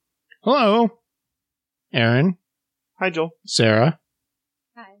Hello, Aaron. Hi, Joel. Sarah.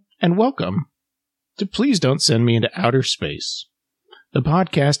 Hi. And welcome to Please Don't Send Me into Outer Space, the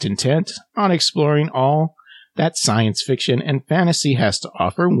podcast intent on exploring all that science fiction and fantasy has to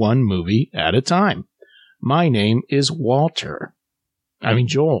offer one movie at a time. My name is Walter.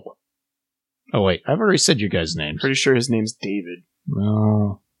 Joel. Oh, wait, I've already said your guys' names. Pretty sure his name's David.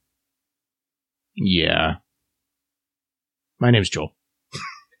 Oh. Yeah. My name's Joel.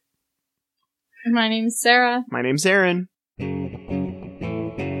 My name's Sarah. My name's Aaron.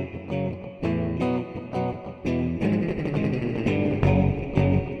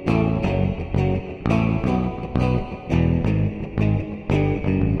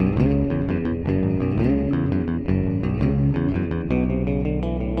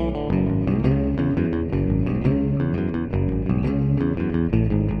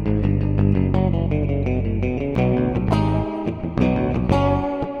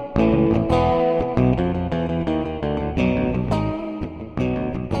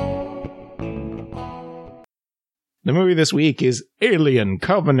 The movie this week is Alien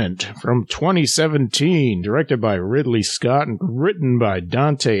Covenant from 2017, directed by Ridley Scott and written by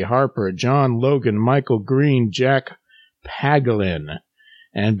Dante Harper, John Logan, Michael Green, Jack Paglen,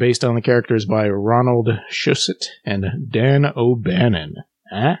 and based on the characters by Ronald Shusett and Dan O'Bannon.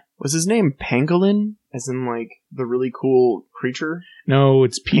 Huh? Was his name Pangolin? As in, like, the really cool creature? No,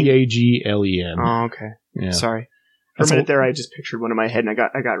 it's Paglen. Oh, okay. Yeah. Sorry. For a minute there, I just pictured one in my head, and I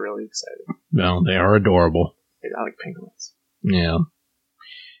got really excited. Well, they are adorable. I like pangolins. Yeah.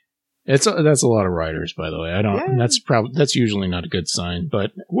 That's a lot of writers, by the way. That's usually not a good sign,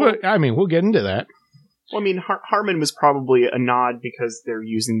 but we'll get into that. Well, Harmon was probably a nod because they're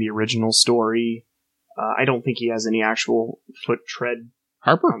using the original story. I don't think he has any actual foot tread.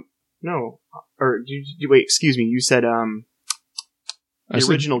 Harper? No. Or, wait, excuse me, you said, the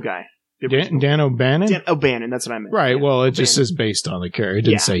original guy. Dan O'Bannon? Dan O'Bannon, that's what I meant. Right, yeah, well, it O'Bannon. just says based on the character. It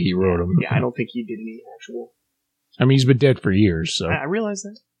didn't say he wrote them. Yeah, I don't think he did any actual... he's been dead for years, so... I realize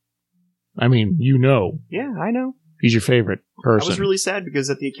that. Yeah, I know. He's your favorite person. I was really sad because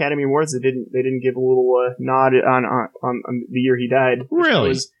at the Academy Awards, they didn't give a little nod on the year he died. Really? I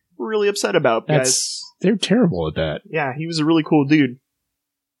was really upset about, guys. They're terrible at that. Yeah, he was a really cool dude.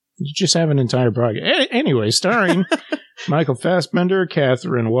 You just have an entire broadcast. Anyway, starring Michael Fassbender,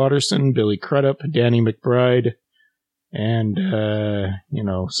 Catherine Watterson, Billy Crudup, Danny McBride, and,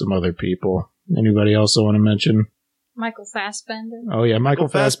 some other people. Anybody else I want to mention? Michael Fassbender. Oh, yeah, Michael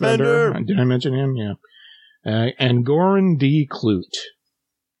Fassbender. Did I mention him? Yeah. And Goran D. Clute.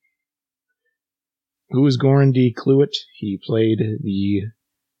 Who is Goran D. Clute? He played the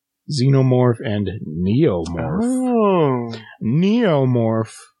Xenomorph and Neomorph. Oh.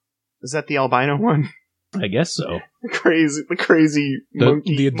 Neomorph. Is that the albino one? I guess so. The crazy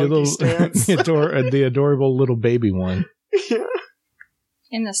monkey stance. the adorable little baby one. Yeah.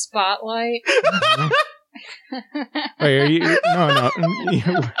 In the spotlight. Wait, are you? No.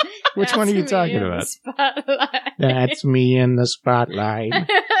 Which one are you talking about? Spotlight. That's me in the spotlight.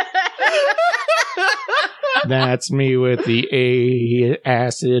 That's me with the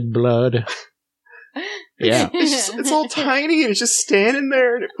acid blood. Yeah. It's all tiny and it's just standing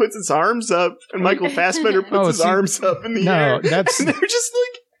there and it puts its arms up and Michael Fassbender puts his arms up in the air. And they're just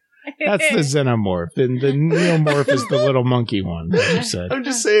like... That's the Xenomorph. And the Neomorph is the little monkey one that you said. I'm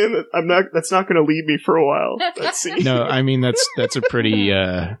just saying that that's not going to lead me for a while. That scene. No, that's a pretty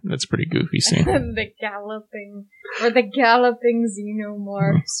goofy scene. the galloping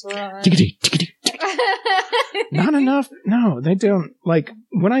Xenomorphs run. Not enough. No, they don't. Like,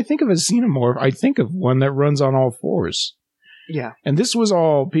 when I think of a Xenomorph, I think of one that runs on all fours. Yeah. And this was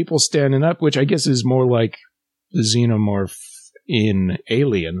all people standing up, which I guess is more like the Xenomorph in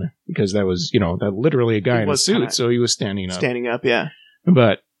Alien, because that was, that literally a guy in a suit, so he was standing up. Standing up, yeah.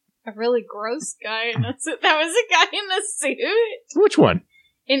 But a really gross guy in a suit. That was a guy in the suit? Which one?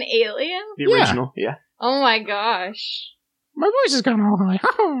 In Alien? The original, yeah. Oh my gosh. My voice is gone all the way.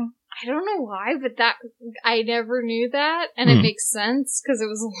 I don't know why, but I never knew that, and it makes sense, because it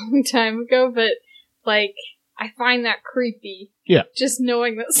was a long time ago, but, like, I find that creepy. Yeah. Just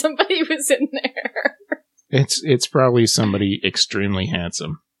knowing that somebody was in there. It's probably somebody extremely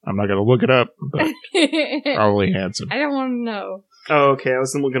handsome. I'm not going to look it up, but probably handsome. I don't want to know. Oh, okay. I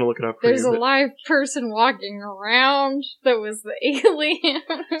wasn't going to look it up for There's you. a live person walking around that was the alien.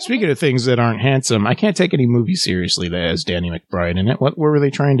 Speaking of things that aren't handsome, I can't take any movie seriously that has Danny McBride in it. What were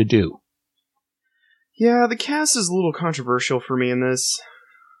they trying to do? Yeah, the cast is a little controversial for me in this.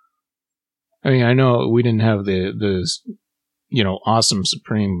 I know we didn't have the awesome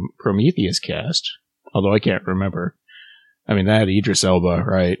Supreme Prometheus cast, although I can't remember. That had Idris Elba,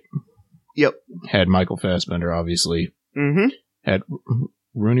 right? Yep. Had Michael Fassbender, obviously. Mm-hmm. Had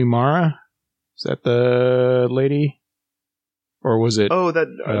Rooney Mara. Is that the lady? Or was it? Oh,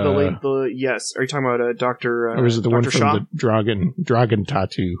 yes. Are you talking about Dr. Or was it the Dr. one from Shaw? the Dragon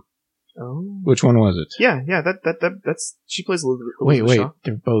Tattoo? Oh. Which one was it? Yeah. That's she plays Elizabeth Wait. Shaw.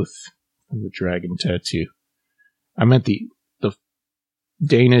 They're both from the Dragon Tattoo. I meant the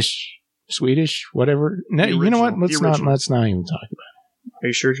Danish, Swedish, whatever. No, you know what? Let's not even talk about it. Are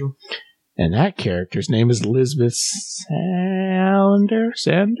you sure, Joel? And that character's name is Elizabeth Sanders.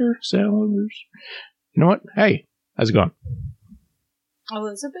 You know what? Hey, how's it going?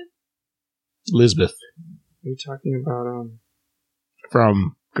 Elizabeth. Are you talking about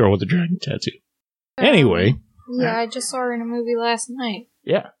from Girl with the Dragon Tattoo? Anyway. Yeah, I just saw her in a movie last night.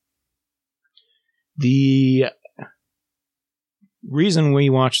 Yeah. The reason we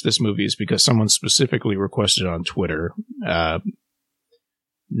watched this movie is because someone specifically requested on Twitter,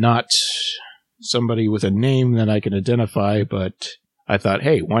 not somebody with a name that I can identify, but I thought,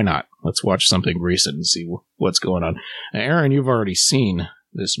 hey, why not? Let's watch something recent and see what's going on. Now, Aaron, you've already seen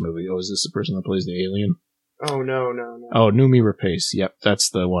this movie. Oh, is this the person that plays the alien? Oh, no. Oh, Noomi Rapace. Yep, that's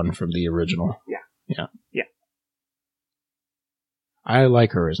the one from the original. Yeah. I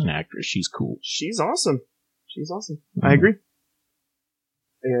like her as an actress. She's cool. She's awesome. Mm-hmm. I agree.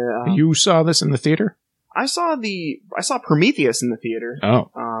 Yeah. You saw this in the theater? I saw Prometheus in the theater. Oh.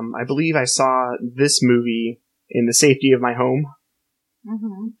 I believe I saw this movie in the safety of my home.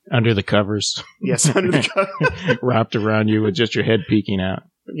 Mm-hmm. Under the covers. Yes, under the covers. Wrapped around you with just your head peeking out.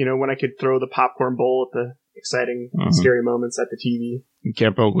 You know, when I could throw the popcorn bowl at the exciting, scary moments at the TV. And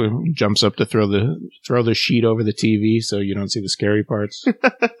Campo jumps up to throw the sheet over the TV so you don't see the scary parts.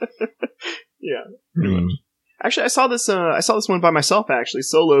 Yeah. Pretty much. Actually, I saw this one by myself, actually,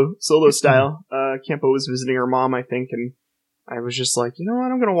 solo style. Campo was visiting her mom, I think, and I was just like, you know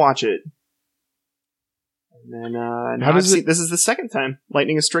what, I'm gonna watch it. And then, this is the second time.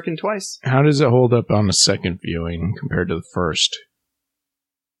 Lightning has stricken twice. How does it hold up on the second viewing compared to the first?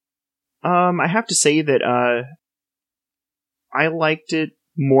 I have to say that, I liked it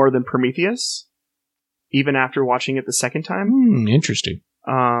more than Prometheus, even after watching it the second time. Interesting.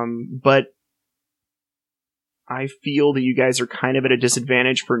 But I feel that you guys are kind of at a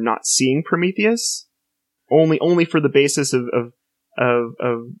disadvantage for not seeing Prometheus. Only for the basis of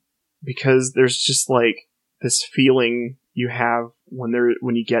because there's just like this feeling you have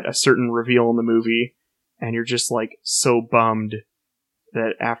when you get a certain reveal in the movie, and you're just like so bummed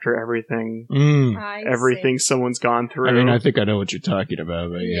that after everything someone's gone through. I mean, I think I know what you're talking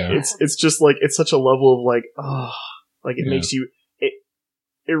about, but yeah. It's just like, it's such a level of like, it makes you,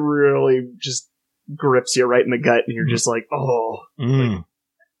 it really just grips you right in the gut, and you're just like, like,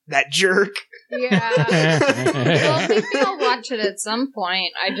 that jerk. Yeah. Well, maybe I'll watch it at some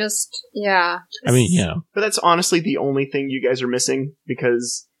point. I mean, yeah. But that's honestly the only thing you guys are missing,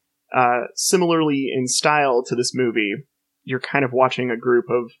 because similarly in style to this movie, you're kind of watching a group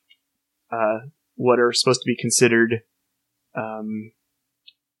of what are supposed to be considered the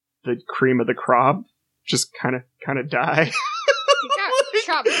cream of the crop just kind of die. He got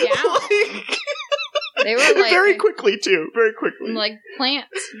chopped down. They were like very quickly. Like plants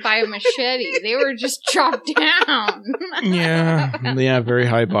by a machete. They were just chopped down. Yeah, very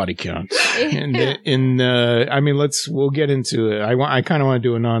high body count. I mean, we'll get into it. I kind of want to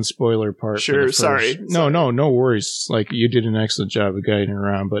do a non-spoiler part. Sure, sorry. No worries. Like, you did an excellent job of guiding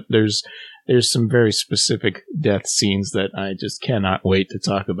around, but there's some very specific death scenes that I just cannot wait to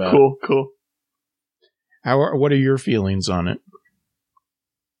talk about. Cool. What are your feelings on it?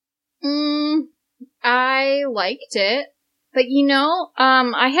 I liked it, but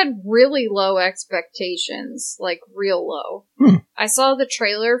I had really low expectations, like real low. I saw the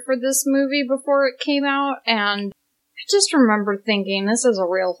trailer for this movie before it came out, and I just remember thinking, this is a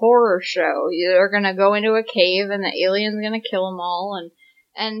real horror show. They're gonna go into a cave and the alien's gonna kill them all,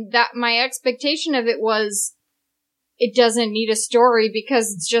 and that my expectation of it was, it doesn't need a story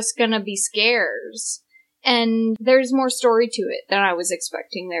because it's just gonna be scares. And there's more story to it than I was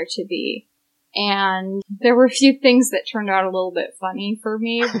expecting there to be. And there were a few things that turned out a little bit funny for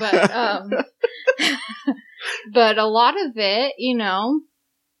me, but but a lot of it,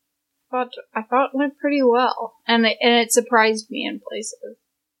 I thought went pretty well, and it surprised me in places.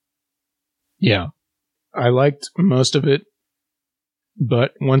 Yeah, I liked most of it,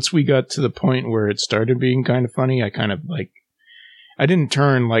 but once we got to the point where it started being kind of funny, I kind of I didn't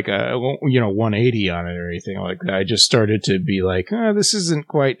turn like a 180 on it or anything like that. I just started to be like, this isn't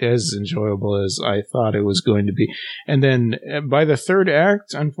quite as enjoyable as I thought it was going to be. And then by the third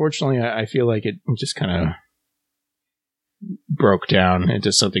act, unfortunately, I feel like it just kind of broke down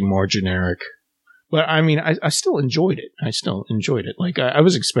into something more generic. But I mean, I still enjoyed it. Like I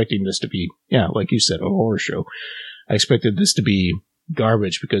was expecting this to be, like you said, a horror show. I expected this to be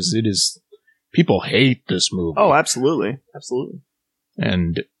garbage because it is. People hate this movie. Oh, absolutely, absolutely.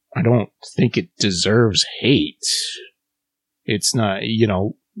 And I don't think it deserves hate. It's not,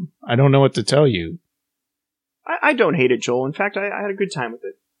 I don't know what to tell you. I don't hate it, Joel. In fact, I had a good time with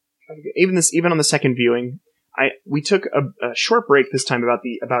it. Even on the second viewing, we took a short break this time about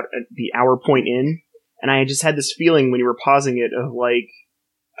the hour point in, and I just had this feeling when you were pausing it of like,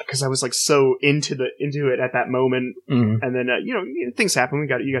 because I was like so into it at that moment, and then things happen.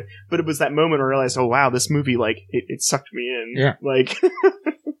 But it was that moment where I realized, oh wow, this movie like it sucked me in. Yeah, like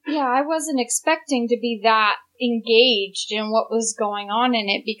yeah, I wasn't expecting to be that engaged in what was going on in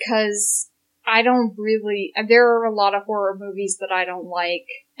it because I don't really. There are a lot of horror movies that I don't like,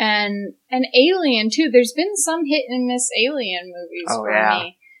 and Alien too. There's been some hit and miss Alien movies for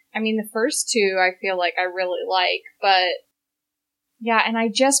me. I mean, the first two I feel like I really like, but. Yeah, and I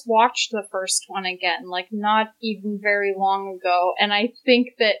just watched the first one again, like not even very long ago, and I think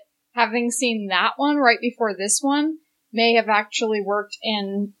that having seen that one right before this one may have actually worked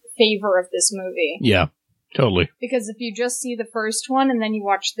in favor of this movie. Yeah, totally. Because if you just see the first one and then you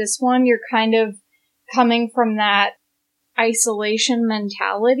watch this one, you're kind of coming from that isolation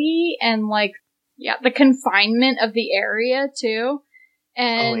mentality and like, the confinement of the area too.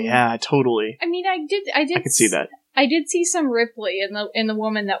 And oh yeah, totally. I mean, I could see that. I did see some Ripley in the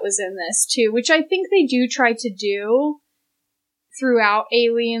woman that was in this too, which I think they do try to do throughout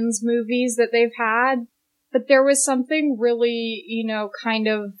Aliens movies that they've had. But there was something really, kind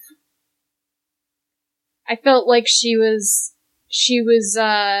of. I felt like she was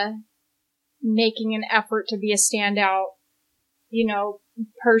making an effort to be a standout,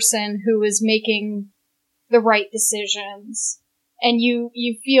 person who was making the right decisions. And you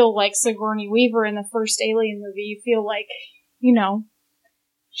feel like Sigourney Weaver in the first Alien movie. You feel like,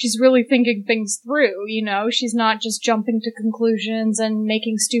 she's really thinking things through, She's not just jumping to conclusions and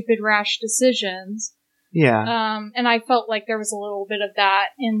making stupid, rash decisions. Yeah. And I felt like there was a little bit of that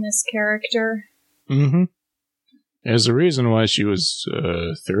in this character. Mm-hmm. There's a reason why she was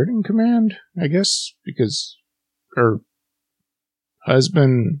third in command, I guess, because her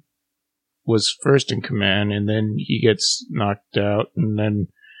husband was first in command, and then he gets knocked out, and then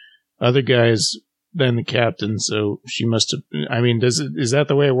other guys, then the captain. So she must have. I mean, is that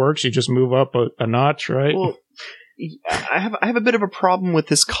the way it works? You just move up a notch, right? Well, I have a bit of a problem with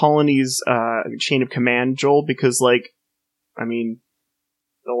this colony's chain of command, Joel, because like, I mean,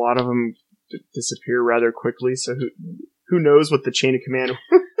 a lot of them disappear rather quickly. So who knows what the chain of command?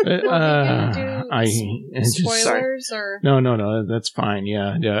 Spoilers or no, that's fine.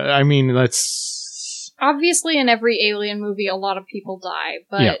 Yeah. I mean, that's obviously in every Alien movie, a lot of people die,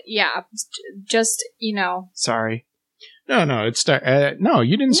 but just Sorry. No, it's no.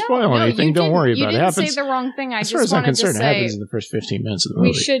 You didn't spoil anything. Don't worry about it. You didn't say the wrong thing. As far as I'm concerned, it happens in the first 15 minutes of the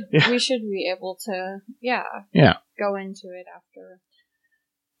movie. We should be able to go into it after.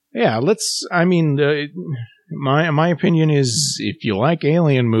 Yeah, let's. I mean. My opinion is, if you like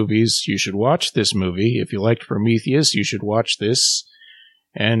Alien movies, you should watch this movie. If you liked Prometheus, you should watch this.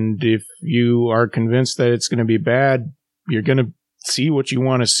 And if you are convinced that it's going to be bad, you're going to see what you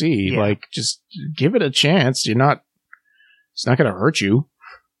want to see. Yeah. Like, just give it a chance. It's not going to hurt you.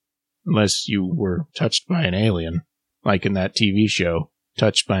 Unless you were touched by an alien. Like in that TV show,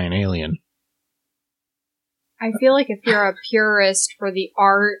 Touched by an Alien. I feel like if you're a purist for the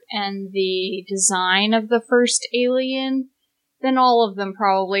art and the design of the first Alien, then all of them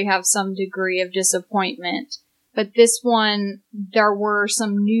probably have some degree of disappointment. But this one, there were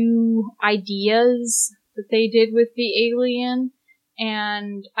some new ideas that they did with the Alien,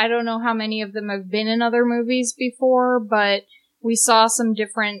 and I don't know how many of them have been in other movies before, but we saw some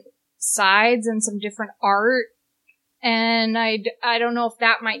different sides and some different art. And I don't know if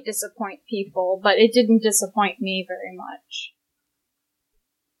that might disappoint people, but it didn't disappoint me very much.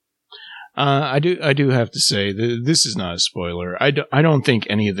 I do have to say that this is not a spoiler. I don't think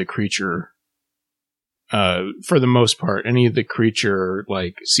any of the creature, for the most part, any of the creature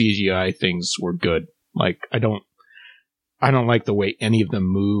like CGI things were good. Like I don't like the way any of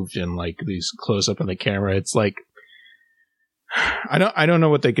them moved and like these close up on the camera. It's like. I don't know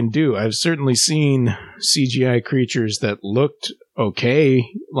what they can do. I've certainly seen CGI creatures that looked okay,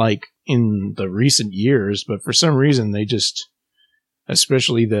 like in the recent years, but for some reason they just,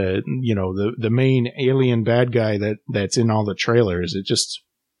 especially the main alien bad guy that's in all the trailers, it just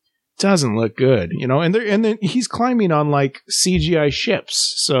doesn't look good, and then he's climbing on like CGI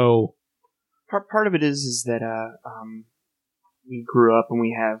ships. So part of it is that we grew up and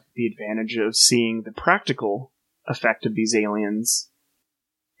we have the advantage of seeing the practical effect of these aliens.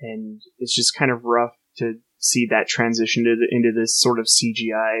 And it's just kind of rough to see that transition into this sort of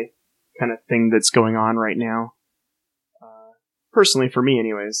CGI kind of thing that's going on right now. Personally, for me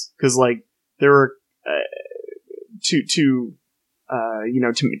anyways. Because, like, there are... to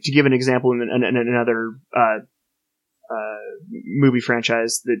give an example in another movie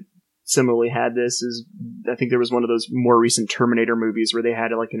franchise that similarly had this is, I think there was one of those more recent Terminator movies where they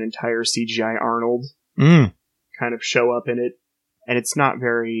had like an entire CGI Arnold kind of show up in it, and it's not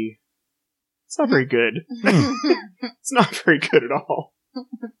very good. It's not very good at all.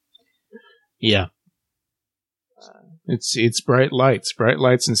 Yeah. It's bright lights. Bright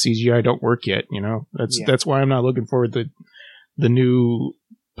lights and CGI don't work yet, you know? That's why I'm not looking forward to the new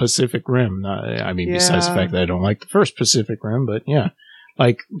Pacific Rim. Besides the fact that I don't like the first Pacific Rim, but yeah.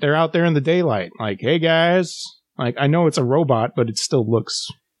 Like, they're out there in the daylight. Like, hey guys. Like, I know it's a robot, but it still looks...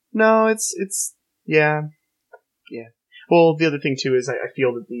 No, it's yeah. Well, the other thing too is I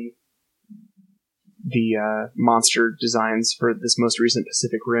feel that the monster designs for this most recent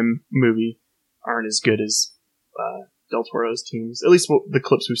Pacific Rim movie aren't as good as Del Toro's teams. At least the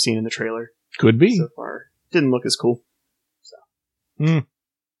clips we've seen in the trailer. Could be. So far. Didn't look as cool. So.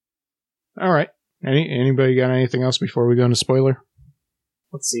 All right. Anybody got anything else before we go into spoiler?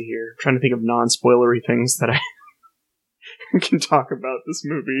 Let's see here. I'm trying to think of non-spoilery things that I can talk about this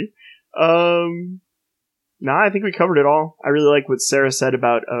movie. I think we covered it all. I really like what Sarah said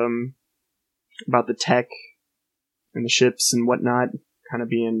about the tech and the ships and whatnot kind of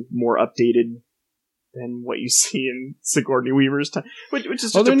being more updated than what you see in Sigourney Weaver's time, which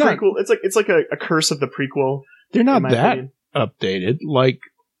is just a prequel. It's like a curse of the prequel. They're not that updated. Like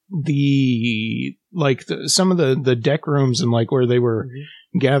some of the deck rooms and like where they were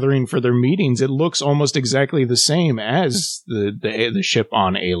gathering for their meetings, it looks almost exactly the same as the ship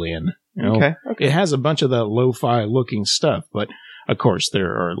on Alien. You know? Okay. It has a bunch of that lo-fi looking stuff, but of course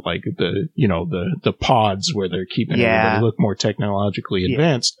there are like the pods where they're keeping everybody look more technologically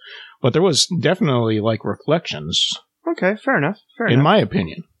advanced. But there was definitely like reflections. Okay, fair enough. In my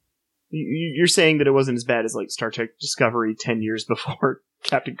opinion. You're saying that it wasn't as bad as like Star Trek Discovery 10 years before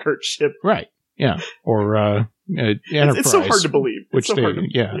Captain Kirk's ship. Right. Yeah. Or Enterprise. It's so hard to believe. They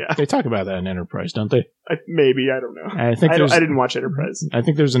talk about that in Enterprise, don't they? Maybe, I don't know. I didn't watch Enterprise. I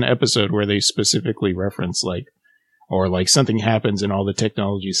think there's an episode where they specifically reference like something happens and all the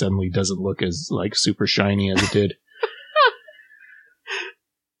technology suddenly doesn't look as like super shiny as it did.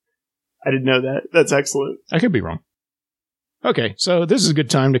 I didn't know that. That's excellent. I could be wrong. Okay, so this is a good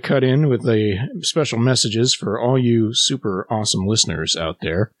time to cut in with the special messages for all you super awesome listeners out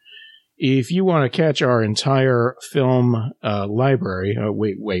there. If you want to catch our entire film library,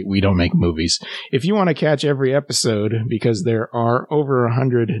 wait, we don't make movies. If you want to catch every episode, because there are over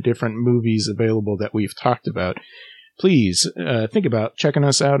 100 different movies available that we've talked about, please think about checking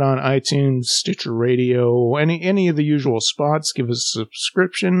us out on iTunes, Stitcher Radio, any of the usual spots. Give us a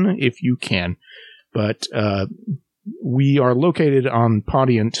subscription if you can. But we are located on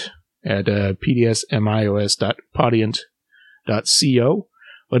Podiant at pdsmios.podiant.co.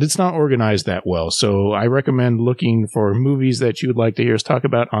 But it's not organized that well, so I recommend looking for movies that you would like to hear us talk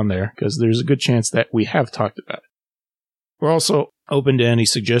about on there, because there's a good chance that we have talked about it. We're also open to any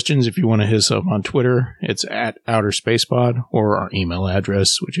suggestions if you want to hit us up on Twitter. It's at outerspacepod, or our email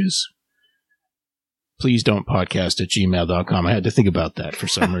address, which is pleasedon'tpodcast@gmail.com. I had to think about that for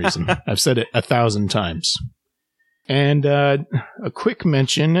some reason. I've said it 1,000 times. And a quick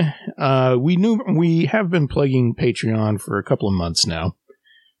mention, we have been plugging Patreon for a couple of months now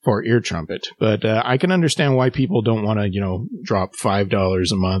for Ear Trumpet, but I can understand why people don't want to, drop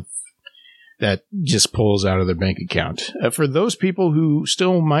 $5 a month. That just pulls out of their bank account. For those people who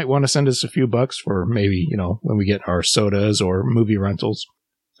still might want to send us a few bucks for maybe, when we get our sodas or movie rentals,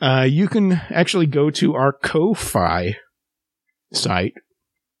 you can actually go to our Ko-Fi site.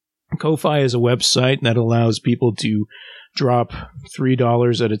 Ko-Fi is a website that allows people to drop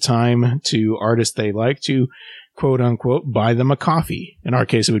 $3 at a time to artists they like to, quote unquote, buy them a coffee. In our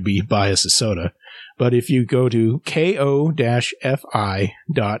case, it would be buy us a soda. But if you go to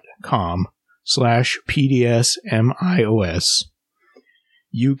ko-fi.com/PDSMIOS,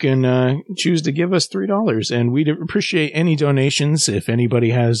 you can choose to give us $3. And we'd appreciate any donations if anybody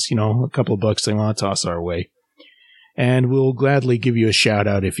has, a couple of bucks they want to toss our way. And we'll gladly give you a shout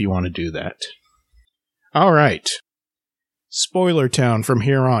out if you want to do that. All right. Spoiler town from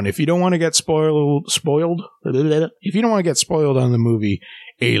here on. If you don't want to get spoiled, if you don't want to get spoiled on the movie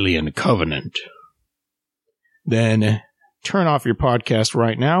Alien Covenant, then turn off your podcast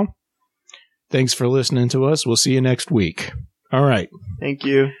right now. Thanks for listening to us. We'll see you next week. All right. Thank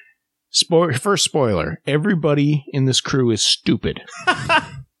you. First spoiler. Everybody in this crew is stupid.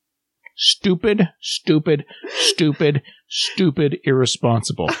 Stupid,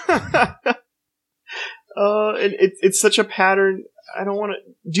 irresponsible. It's such a pattern. I don't want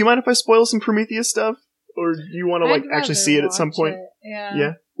to... Do you mind if I spoil some Prometheus stuff? Or do you want to actually see it at some point?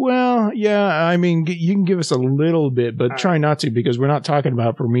 Yeah. Well, yeah, I mean, you can give us a little bit, but try not to, because we're not talking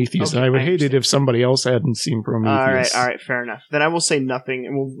about Prometheus, okay, and I would hate it if somebody else hadn't seen Prometheus. All right, fair enough. Then I will say nothing,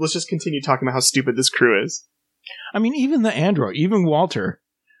 and let's just continue talking about how stupid this crew is. I mean, even the android, even Walter,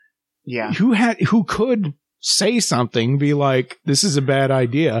 who could say something, be like, this is a bad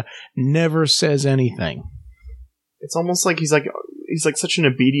idea, never says anything. It's almost like he's like such an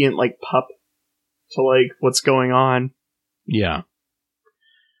obedient like pup to like what's going on. Yeah.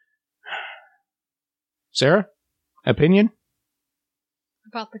 Sarah, opinion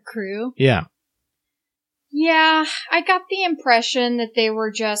about the crew? Yeah. Yeah, I got the impression that they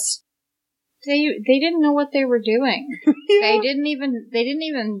were just they didn't know what they were doing. Yeah. They didn't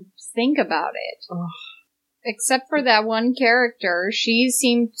even think about it. Ugh. Except for that one character, she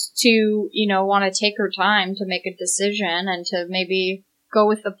seemed to, want to take her time to make a decision and to maybe go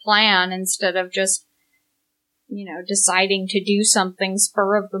with the plan instead of just, deciding to do something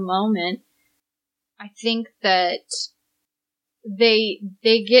spur of the moment. I think that they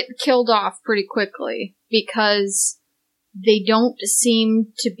get killed off pretty quickly because they don't seem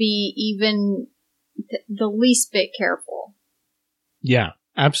to be even the least bit careful. Yeah,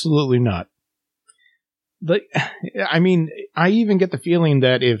 absolutely not. I mean, I even get the feeling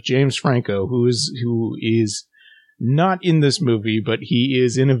that if James Franco, who is not in this movie, but he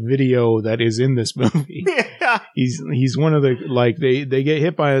is in a video that is in this movie. Yeah. He's one of the, like, they get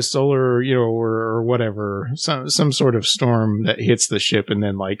hit by a solar, or whatever, some sort of storm that hits the ship and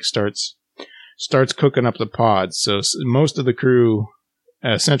then like starts cooking up the pods. So most of the crew,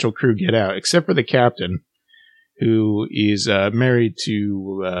 central crew, get out, except for the captain, who is married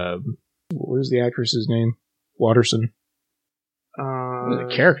to what is the actress's name? Watterson.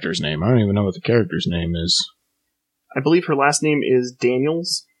 The character's name? I don't even know what the character's name is. I believe her last name is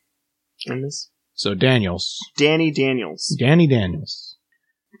Daniels. In this. So Daniels. Danny Daniels. Danny Daniels.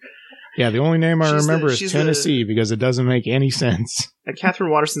 Yeah, the only name I remember is Tennessee because it doesn't make any sense.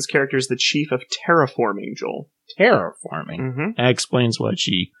 Catherine Watterson's character is the chief of terraforming, Joel. Terraforming? Mm-hmm. That explains why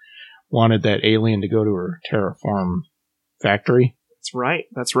she wanted that alien to go to her terraform factory.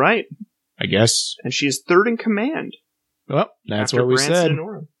 That's right. I guess. And she is third in command. Well, that's what we Branson said. And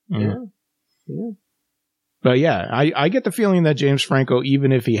Orem. Mm-hmm. Yeah. But yeah, I get the feeling that James Franco,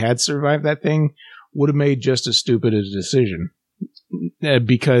 even if he had survived that thing, would have made just as stupid a decision.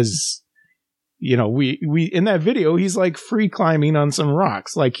 Because, we in that video, he's like free climbing on some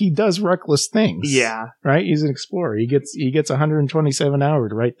rocks. Like, he does reckless things. Yeah. Right? He's an explorer. He gets 127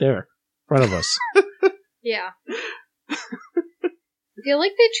 hours right there in front of us. Yeah. I feel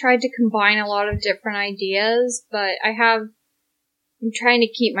like they tried to combine a lot of different ideas, but I'm trying to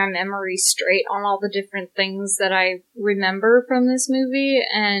keep my memory straight on all the different things that I remember from this movie,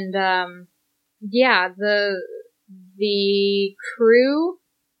 and the crew,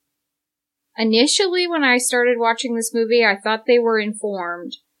 initially when I started watching this movie, I thought they were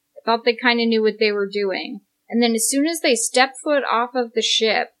informed. I thought they kind of knew what they were doing. And then as soon as they step foot off of the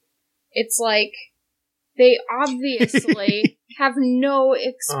ship, it's like they obviously have no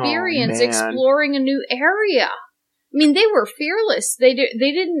experience exploring a new area. I mean, they were fearless. They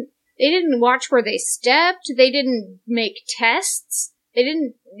didn't watch where they stepped. They didn't make tests.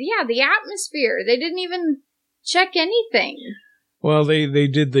 The atmosphere. They didn't even check anything. Well, they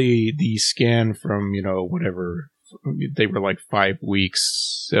did the scan from, whatever. They were like 5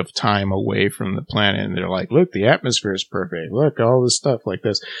 weeks of time away from the planet, and they're like, look, the atmosphere is perfect. Look, all this stuff like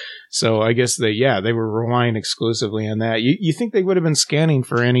this. So I guess they were relying exclusively on that. You think they would have been scanning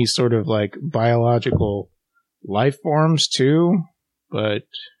for any sort of like biological life forms too, but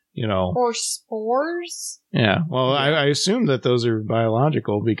or spores. Yeah, well, I assume that those are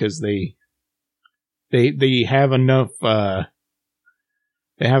biological because they have enough.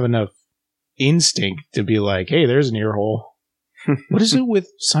 They have enough instinct to be like, hey, there's an ear hole. What is it with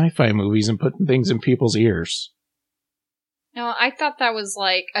sci-fi movies and putting things in people's ears? No, I thought that was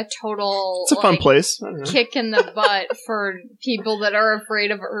like a total... It's a fun place. Kick in the butt for people that are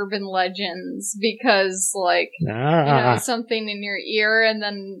afraid of urban legends because, like, something in your ear and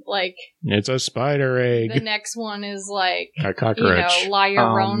then, like... It's a spider egg. The next one is, like... A cockroach. La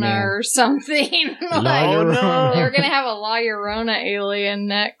Llorona or something. No. They're gonna have a La Llorona alien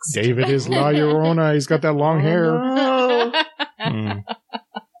next. David is La Llorona. He's got that long hair. No.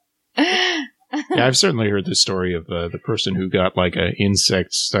 Yeah, I've certainly heard the story of the person who got like an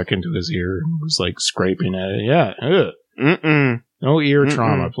insect stuck into his ear and was like scraping at it. Yeah. Ugh. No ear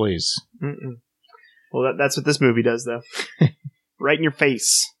trauma, please. Well, that's what this movie does, though. Right in your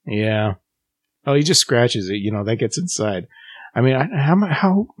face. Yeah. Oh, he just scratches it. That gets inside. I mean,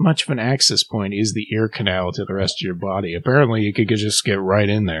 how much of an access point is the ear canal to the rest of your body? Apparently, you could just get right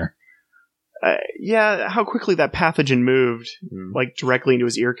in there. Yeah, how quickly that pathogen moved, like directly into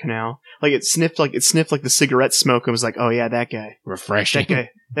his ear canal. Like it sniffed like the cigarette smoke and was like, oh yeah, that guy. Refreshing.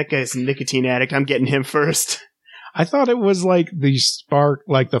 That guy's a nicotine addict. I'm getting him first. I thought it was like the spark,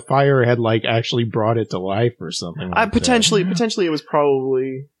 like the fire had like actually brought it to life or something. Like potentially it was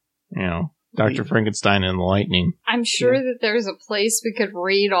probably, Dr. Frankenstein and the lightning. I'm sure that there's a place we could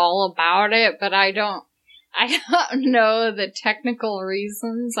read all about it, but I don't know the technical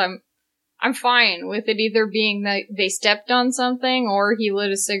reasons. I'm fine with it either being that they stepped on something or he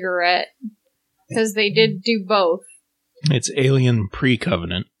lit a cigarette. Because they did do both. It's Alien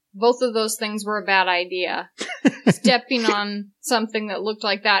pre-Covenant. Both of those things were a bad idea. Stepping on something that looked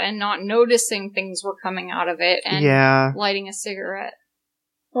like that and not noticing things were coming out of it and lighting a cigarette.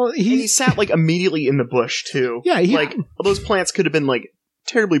 Well, he sat like immediately in the bush too. Yeah, like those plants could have been like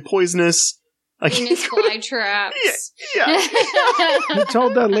terribly poisonous. Like Venus fly traps. Yeah. He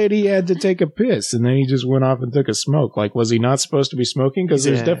told that lady he had to take a piss, and then he just went off and took a smoke. Like, was he not supposed to be smoking? Because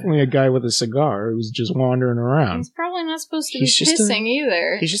there's definitely a guy with a cigar who's just wandering around. He's probably not supposed to be pissing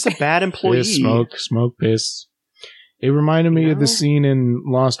either. He's just a bad employee. Piss, smoke, piss. It reminded me of the scene in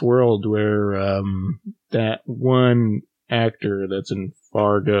Lost World where that one actor that's in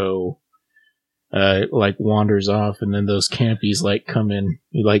Fargo like wanders off, and then those campies like come in.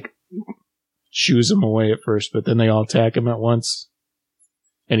 He like shoos him away at first, but then they all attack him at once.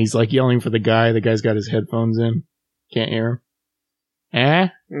 And he's like yelling for the guy. The guy's got his headphones in. Can't hear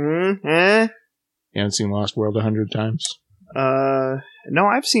him. You haven't seen Lost World 100 times? No,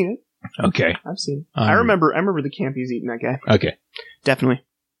 I've seen it. Okay. I've seen it. I remember the campies eating that guy. Okay. Definitely.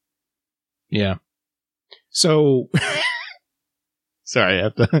 Yeah. So,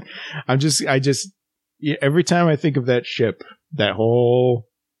 sorry, every time I think of that ship, that whole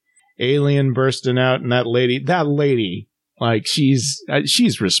alien bursting out, and that lady, like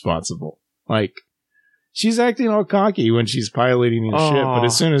she's responsible. Like she's acting all cocky when she's piloting the ship, but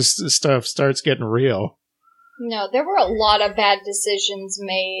as soon as the stuff starts getting real, no, there were a lot of bad decisions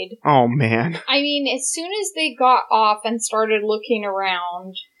made. Oh man! I mean, as soon as they got off and started looking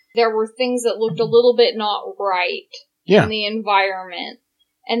around, there were things that looked a little bit not right in the environment,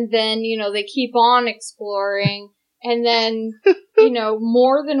 and then they keep on exploring. And then,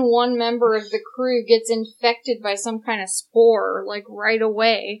 more than one member of the crew gets infected by some kind of spore, like, right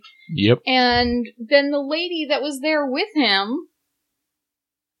away. Yep. And then the lady that was there with him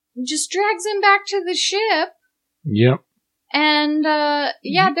just drags him back to the ship. Yep. And,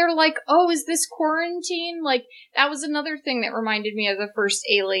 they're like, oh, is this quarantine? Like, that was another thing that reminded me of the first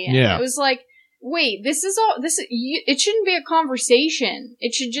Alien. Yeah. It was like, wait, it shouldn't be a conversation.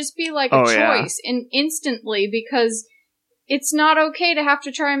 It should just be like a choice and instantly, because it's not okay to have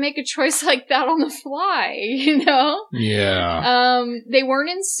to try and make a choice like that on the fly, Yeah. They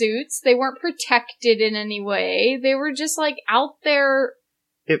weren't in suits. They weren't protected in any way. They were just like out there.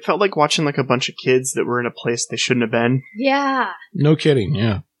 It felt like watching like a bunch of kids that were in a place they shouldn't have been. Yeah. No kidding.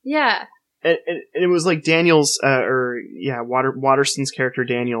 Yeah. Yeah. And it was like Daniels, Watterson's character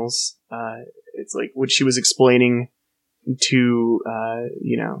Daniels, it's like what she was explaining to,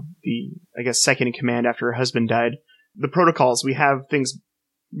 the, I guess, second in command after her husband died. The protocols, we have things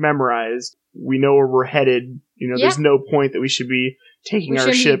memorized. We know where we're headed. There's no point that we should be taking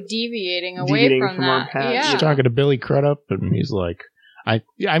our ship. Deviating away from that. Our path. Yeah. She's talking to Billy Crudup, and he's like,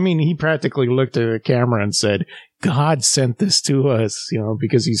 I mean, he practically looked at the camera and said, God sent this to us,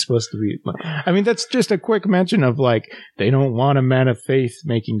 because he's supposed to be. I mean, that's just a quick mention of like, they don't want a man of faith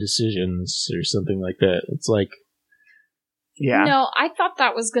making decisions or something like that. It's like, yeah. No, I thought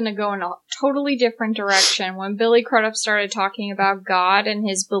that was going to go in a totally different direction when Billy Crudup started talking about God and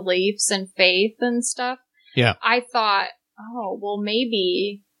his beliefs and faith and stuff. Yeah. I thought, oh, well,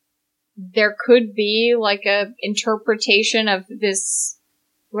 maybe there could be like a interpretation of this,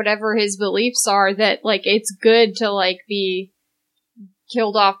 whatever his beliefs are, that like it's good to like be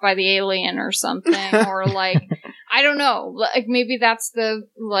killed off by the alien or something, or like, I don't know, like maybe that's the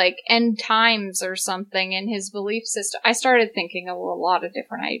like end times or something in his belief system. I started thinking of a lot of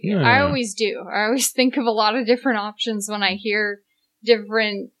different ideas. Yeah. I always do. I always think of a lot of different options when I hear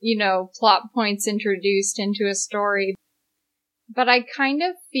different, plot points introduced into a story. But I kind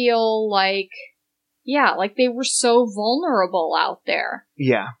of feel like, Yeah, like they were so vulnerable out there.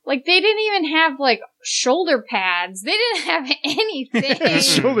 Yeah. Like they didn't even have like shoulder pads. They didn't have anything.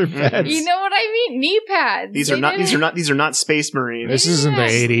 Shoulder pads. You know what I mean? Knee pads. These are not Space Marines. This isn't the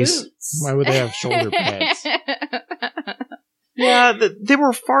 80s. Boots. Why would they have shoulder pads? Yeah, they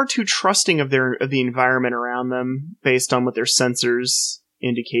were far too trusting of the environment around them based on what their sensors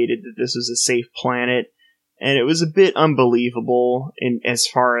indicated that this was a safe planet, and it was a bit unbelievable in as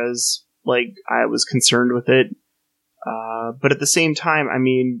far as like I was concerned with it. But at the same time, I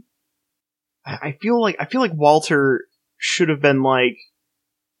mean, I feel like Walter should have been like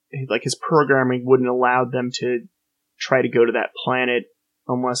his programming wouldn't allow them to try to go to that planet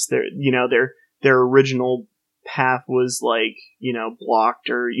unless their original path was like, blocked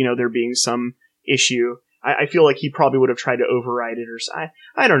or, there being some issue. I feel like he probably would have tried to override it or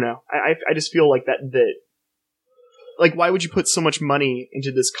I don't know. I just feel like that like, why would you put so much money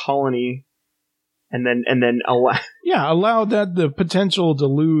into this colony and then allow that the potential to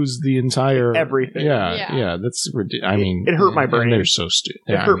lose the entire everything. Yeah. That's ridiculous. I mean, it hurt my brain. They're so stupid.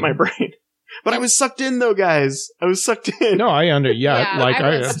 It hurt my brain. But I was sucked in, though, guys. I was sucked in. No, I like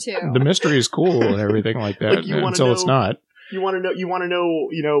I was too. The mystery is cool and everything like that until it's not. You want to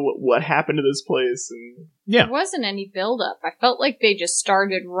know, what happened to this place, and there wasn't any build up. I felt like they just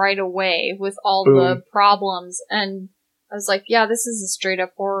started right away with all Boom. the problems, and I was like, yeah, this is a straight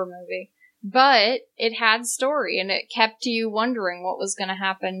up horror movie. But it had story, and it kept you wondering what was going to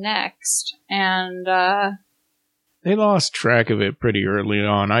happen next, and they lost track of it pretty early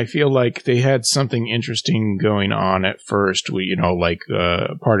on. I feel like they had something interesting going on at first.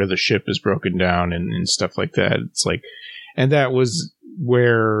 Part of the ship is broken down and stuff like that. It's like, and that was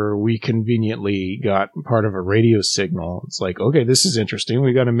where we conveniently got part of a radio signal. It's like, okay, this is interesting.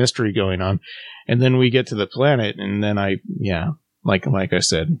 We got a mystery going on. And then we get to the planet, and then like I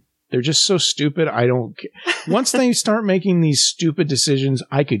said, they're just so stupid. I don't. Once they start making these stupid decisions,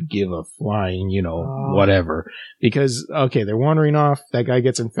 I could give a flying, whatever. Because they're wandering off. That guy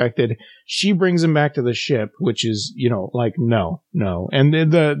gets infected. She brings him back to the ship, which is, no. And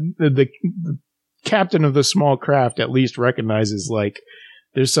the captain of the small craft at least recognizes like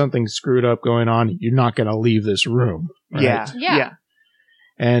there's something screwed up going on. You're not going to leave this room. Right? Yeah.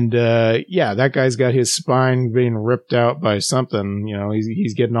 And, that guy's got his spine being ripped out by something,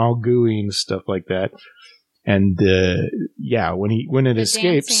 he's getting all gooey and stuff like that. And, when it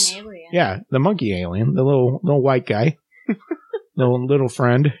escapes, the monkey alien, the little white guy, the little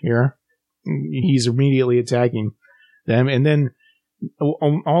friend here, he's immediately attacking them. And then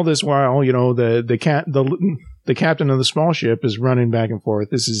all this while, the captain of the small ship is running back and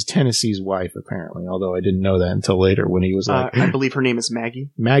forth. This is Tennessee's wife, apparently, although I didn't know that until later when he was like... I believe her name is Maggie.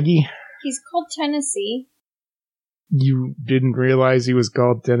 Maggie? He's called Tennessee. You didn't realize he was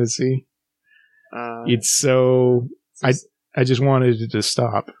called Tennessee? It's so... I just wanted it to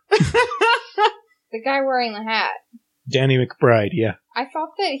stop. The guy wearing the hat. Danny McBride, yeah. I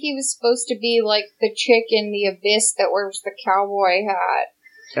thought that he was supposed to be like the chick in The Abyss that wears the cowboy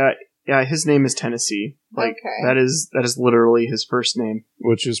hat. Yeah, his name is Tennessee. Like, okay. That is literally his first name.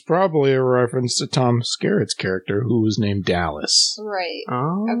 Which is probably a reference to Tom Skerritt's character, who was named Dallas. Right.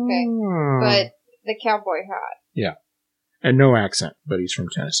 Oh. Okay. But the cowboy hat. Yeah. And no accent, but he's from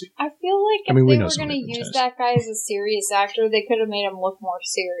Tennessee. I feel like if they were going to use that guy as a serious actor, they could have made him look more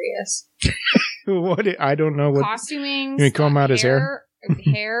serious. What? I don't know what... Costuming, you mean comb out his hair?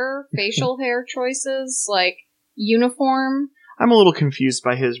 Facial hair choices, like uniform. I'm a little confused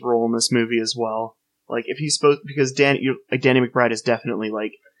by his role in this movie as well. Like, if he's supposed... Because Danny McBride is definitely,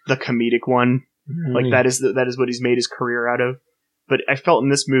 like, the comedic one. Like, that is what he's made his career out of. But I felt in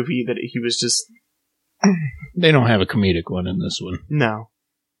this movie that he was just... They don't have a comedic one in this one. No.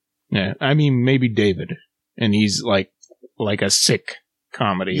 Yeah, I mean, maybe David. And he's like a sick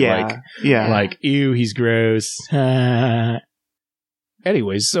comedy. Yeah. Like, ew, he's gross.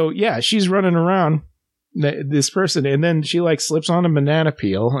 Anyways, so yeah, she's running around, this person, and then she like slips on a banana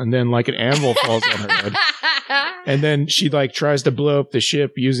peel, and then like an anvil falls on her head. And then she like tries to blow up the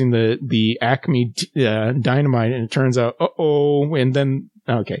ship using the Acme dynamite, and it turns out, and then,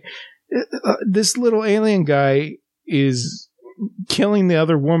 okay. This little alien guy is killing the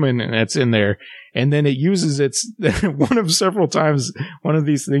other woman that's in there, and then it uses one of several times one of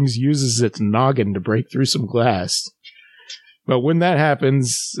these things uses its noggin to break through some glass. But when that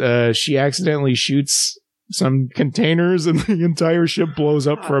happens, she accidentally shoots some containers, and the entire ship blows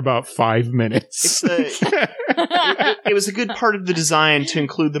up for about 5 minutes. It was a good part of the design to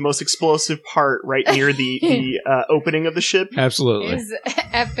include the most explosive part right near the opening of the ship. Absolutely. Is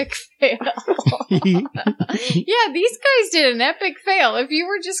epic fail. Yeah, these guys did an epic fail. If you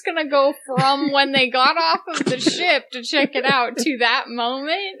were just going to go from when they got off of the ship to check it out to that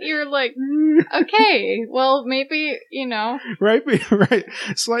moment, you're like, okay, well, maybe, Right.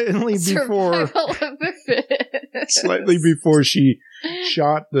 Slightly before. Survival of the fittest. Slightly before she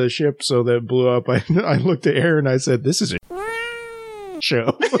shot the ship so that it blew up, I looked at Aaron and I said, "This is a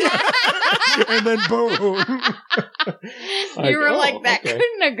show." And then boom. You were like, that okay.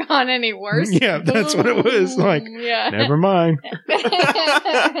 couldn't have gone any worse. Yeah, that's what it was. Like, yeah. Never mind.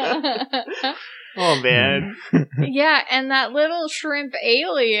 Oh, man. Yeah, and that little shrimp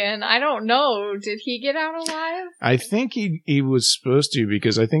alien, I don't know. Did he get out alive? I think he was supposed to,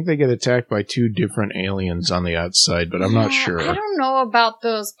 because I think they get attacked by 2 different aliens on the outside, but I'm not sure. I don't know about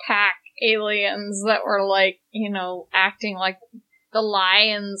those pack aliens that were like, acting like the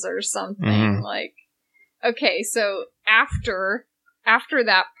lions or something. Mm-hmm. Like, okay, so after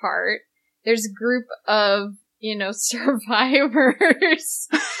that part, there's a group of, survivors.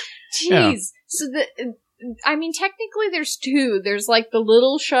 Jeez. Yeah. So technically there's 2. There's like the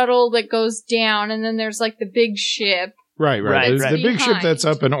little shuttle that goes down, and then there's like the big ship. Right. There's the big ship Behind. that's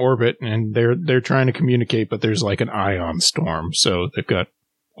up in orbit, and they're trying to communicate, but there's like an ion storm, so they've got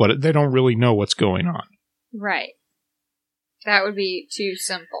they don't really know what's going on. Right. That would be too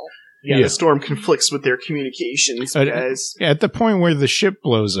simple. Yeah, Yeah. the storm conflicts with their communications, guys. At the point where the ship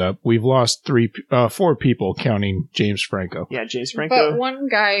blows up, we've lost 4 people, counting James Franco. Yeah, James Franco. But one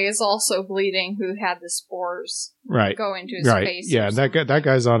guy is also bleeding who had the spores Right. go into his face. Yeah, that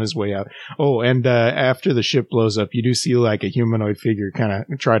guy's on his way out. Oh, and after the ship blows up, you do see like a humanoid figure kind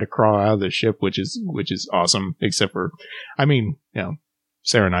of try to crawl out of the ship, which is awesome. Except for,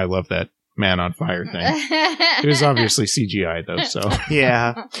 Sarah and I love that man on fire thing. It was obviously CGI though, so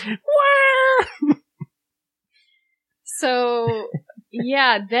Yeah. So,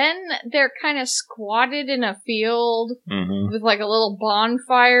 yeah, then they're kind of squatted in a field mm-hmm. with like a little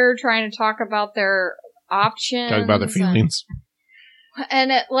bonfire trying to talk about their options. Talk about their feelings.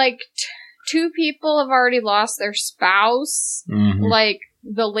 And it, like, 2 people have already lost their spouse. Mm-hmm. Like,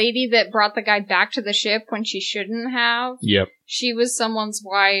 the lady that brought the guy back to the ship when she shouldn't have. Yep. She was someone's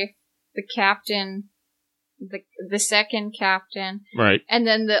wife. The captain, the second captain. Right. And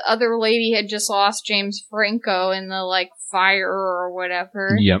then the other lady had just lost James Franco in the, like, fire or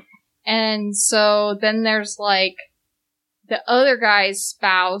whatever. Yep. And so then there's, like, the other guy's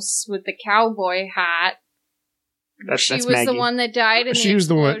spouse with the cowboy hat. She was Maggie. the one that died in She was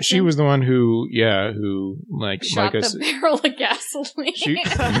the one. She was the one who like shot like the barrel of gasoline.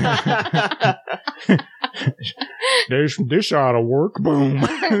 This ought to work. Boom.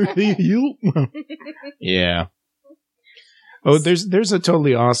 Yeah. Oh, there's a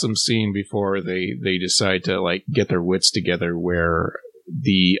totally awesome scene before they decide to like get their wits together, where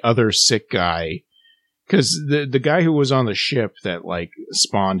the other sick guy, because the guy who was on the ship that like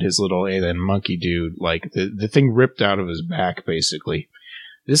spawned his little alien monkey dude, like the thing ripped out of his back basically.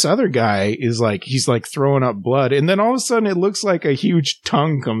 This other guy is like, he's like throwing up blood, and then all of a sudden it looks like a huge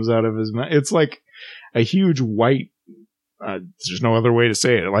tongue comes out of his mouth. It's like a huge white, there's no other way to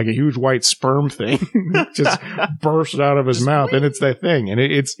say it, like a huge white sperm thing just burst out of his mouth, and it's that thing, and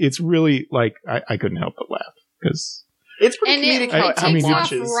it's really like I couldn't help but laugh because it's pretty comedic it how he takes off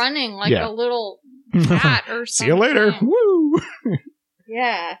watches. running like Yeah. a little cat or something. See you later. Woo!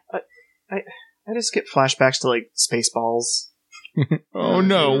 Yeah. I just get flashbacks to like Spaceballs. Oh Have you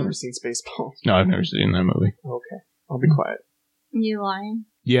no! ever seen Spaceballs? No, I've never seen that movie. Okay, I'll be quiet. You lying?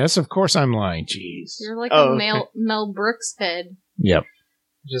 Yes, of course I'm lying. Jeez. You're like Oh, a okay. Mel Brooks head. Yep.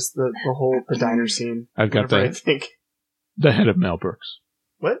 Just the whole diner scene. I've got Whenever I the think head of Mel Brooks.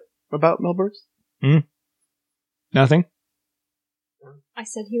 what about Mel Brooks? Nothing? I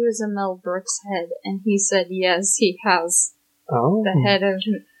said he was a Mel Brooks head, and he said yes, he has Oh, the head of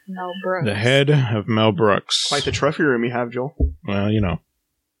Mel Brooks. The head of Mel Brooks. quite the trophy room you have, Joel. Well, you know.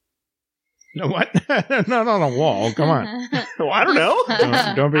 No, what? Not on a wall. Come on. Oh, I don't know.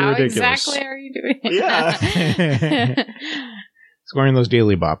 Don't be How ridiculous. exactly are you doing it? Yeah. Scoring those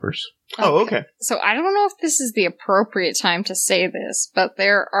daily boppers. Oh, okay. So I don't know if this is the appropriate time to say this, but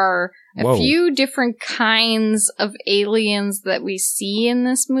there are a Whoa. few different kinds of aliens that we see in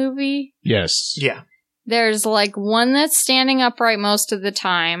this movie. Yes. Yeah. There's like one that's standing upright most of the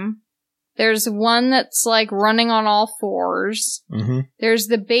time. There's one that's like running on all fours. Mm-hmm. There's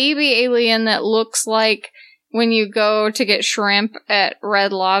the baby alien that looks like when you go to get shrimp at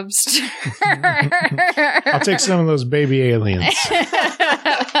Red Lobster. I'll take some of those baby aliens.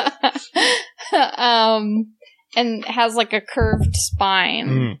 And has like a curved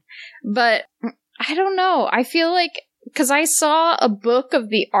spine. But I don't know. I feel like, because I saw a book of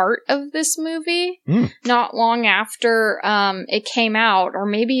the art of this movie not long after it came out, or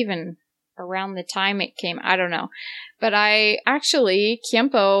maybe even around the time it came, I don't know. But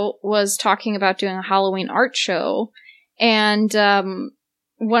Kiempo was talking about doing a Halloween art show, and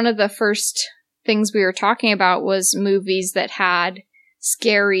one of the first things we were talking about was movies that had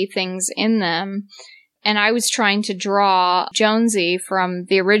scary things in them. And I was trying to draw Jonesy from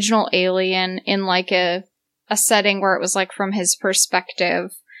the original Alien in like a setting where it was like from his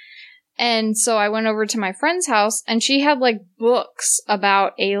perspective. And so I went over to my friend's house, and she had like books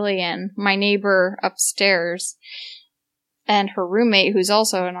about Alien, my neighbor upstairs, and her roommate, who's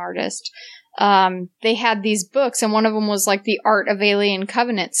also an artist. They had these books, and one of them was like the art of Alien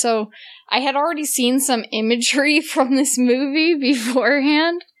Covenant. So I had already seen some imagery from this movie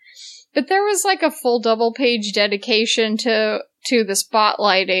beforehand, but there was like a full double-page dedication to the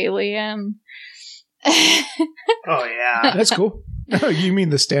Spotlight Alien. Oh, yeah. That's cool. Oh, you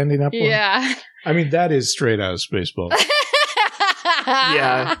mean the standing up one? Yeah. I mean, that is straight out of Spaceballs.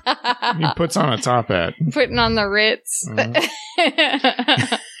 Yeah. He puts on a top hat. Putting on the Ritz.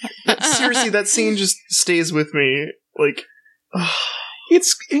 Seriously, that scene just stays with me. Like,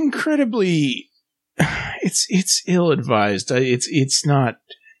 it's incredibly... It's ill-advised. It's not...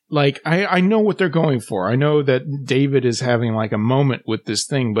 Like, I know what they're going for. I know that David is having, like, a moment with this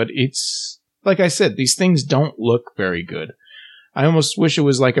thing, but it's... Like I said, these things don't look very good. I almost wish it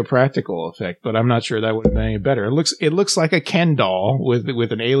was like a practical effect, but I'm not sure that would have been any better. It looks like a Ken doll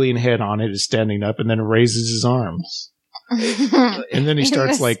with an alien head on it is standing up and then raises his arms. And then he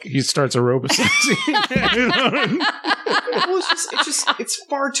starts aerobicizing. Well, it's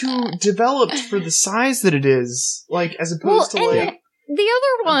far too developed for the size that it is. Like, as opposed to like... The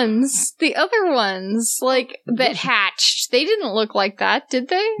other ones, like, that hatched, they didn't look like that, did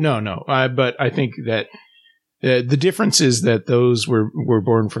they? No. But I think that the difference is that those were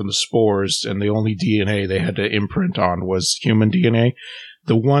born from the spores, and the only DNA they had to imprint on was human DNA.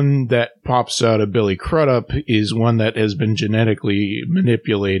 The one that pops out of Billy Crudup is one that has been genetically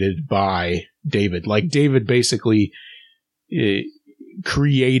manipulated by David. Like, David basically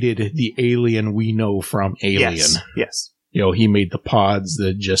created the alien we know from Alien. Yes. You know, he made the pods,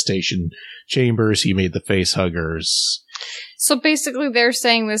 the gestation chambers, he made the face huggers. So basically they're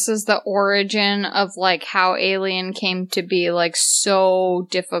saying this is the origin of, like, how Alien came to be, like, so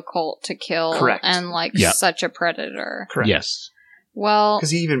difficult to kill. Correct. And, like, such a predator. Correct. Yes. Well...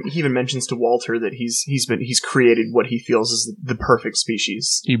 Because he even mentions to Walter that he's created what he feels is the perfect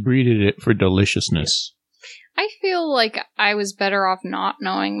species. He breeded it for deliciousness. I feel like I was better off not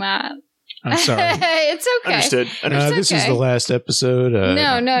knowing that. I'm sorry. It's okay. Understood. This is the last episode.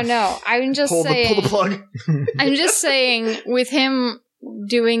 No. I'm just saying. Pull the plug. I'm just saying, with him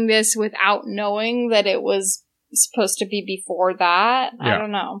doing this without knowing that it was supposed to be before that, I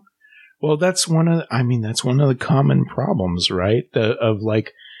don't know. Well, that's one of the common problems, right? Of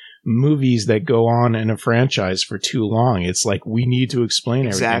like movies that go on in a franchise for too long. It's like, we need to explain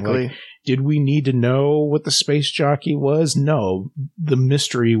everything. Exactly. Like, did we need to know what the space jockey was? No. The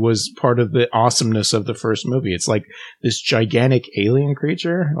mystery was part of the awesomeness of the first movie. It's like this gigantic alien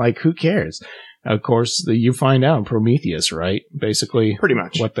creature. Like, who cares? Of course, you find out in Prometheus, right? Basically, pretty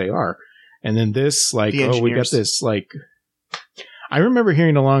much what they are. And then this, like, we got this, like... I remember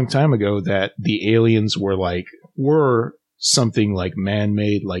hearing a long time ago that the aliens were something like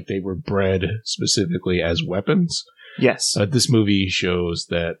man-made, like they were bred specifically as weapons. Yes. This movie shows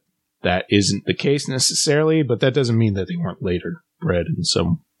that isn't the case necessarily, but that doesn't mean that they weren't later bred in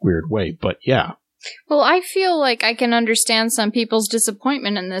some weird way. But yeah. Well, I feel like I can understand some people's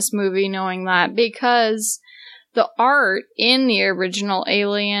disappointment in this movie knowing that, because the art in the original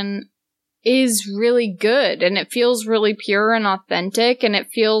Alien is really good, and it feels really pure and authentic, and it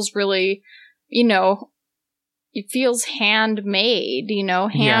feels really, it feels handmade,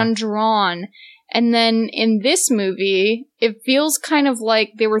 hand-drawn. And then in this movie, it feels kind of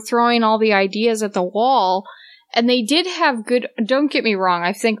like they were throwing all the ideas at the wall, and they did have good... Don't get me wrong,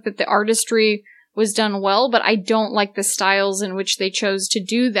 I think that the artistry was done well, but I don't like the styles in which they chose to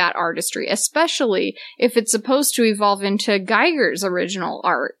do that artistry, especially if it's supposed to evolve into Giger's original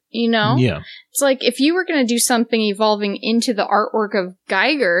art, Yeah. It's like, if you were going to do something evolving into the artwork of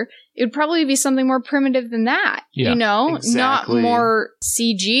Giger, it would probably be something more primitive than that, Exactly. Not more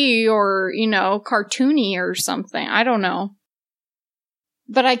CG or, cartoony or something. I don't know.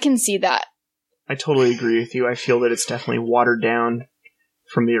 But I can see that. I totally agree with you. I feel that it's definitely watered down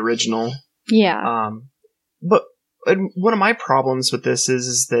from the original. Yeah. But one of my problems with this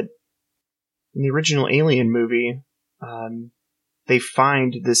is that in the original Alien movie, they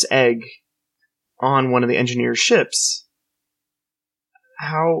find this egg on one of the engineer's ships.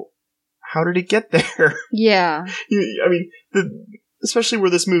 How did it get there? Yeah. I mean, especially where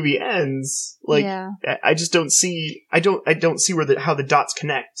this movie ends, like, I just don't see. I don't see how the dots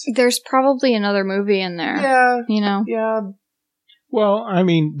connect. There's probably another movie in there. Yeah. You know. Yeah. Well, I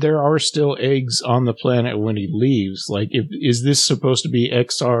mean, there are still eggs on the planet when he leaves. Like, is this supposed to be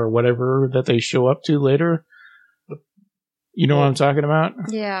XR whatever that they show up to later? You know what I'm talking about?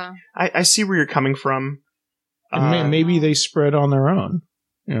 Yeah. I see where you're coming from. Maybe they spread on their own.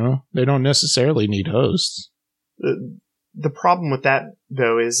 You know, they don't necessarily need hosts. The problem with that,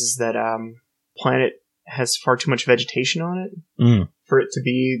 though, is that planet has far too much vegetation on it for it to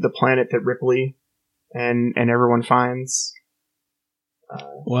be the planet that Ripley and everyone finds.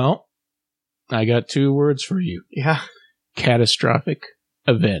 Well, I got 2 words for you. Yeah. Catastrophic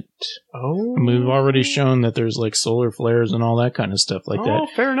event. Oh. And we've already shown that there's like solar flares and all that kind of stuff like that. Oh,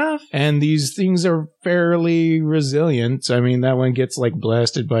 fair enough. And these things are fairly resilient. I mean, that one gets like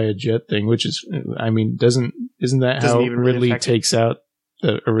blasted by a jet thing, which is, I mean, isn't that how Ridley takes out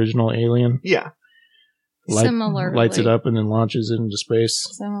the original Alien? Yeah. Similarly. Lights it up and then launches it into space.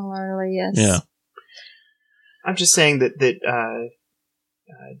 Similarly, yes. Yeah. I'm just saying that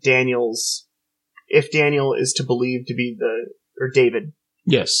if Daniel is to believe to be David.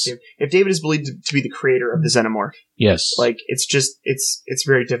 Yes. If David is believed to be the creator of the xenomorph. Yes. Like, it's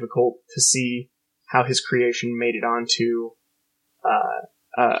very difficult to see how his creation made it onto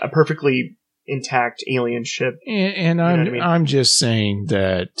a perfectly intact alien ship. And I'm just saying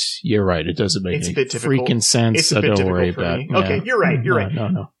that you're right. It doesn't make any freaking sense. So don't worry about it. Okay, you're right. You're right.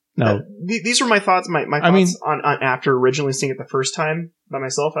 No. These were my thoughts. My thoughts on after originally seeing it the first time by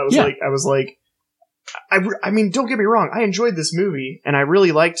myself. I was like, I mean, don't get me wrong. I enjoyed this movie, and I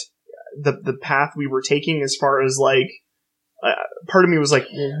really liked the path we were taking. As far as like, part of me was like,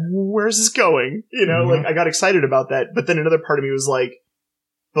 "Where's this going?" You know, like I got excited about that. But then another part of me was like,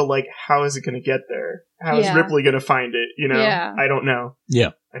 "But like, how is it going to get there? How is Ripley going to find it?" You know, I don't know. Yeah,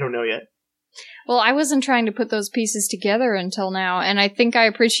 I don't know yet. Well, I wasn't trying to put those pieces together until now, and I think I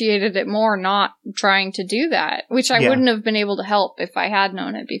appreciated it more not trying to do that, which I wouldn't have been able to help if I had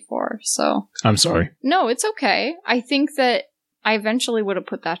known it before, so... I'm sorry. No, it's okay. I think that I eventually would have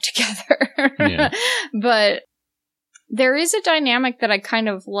put that together. Yeah. But there is a dynamic that I kind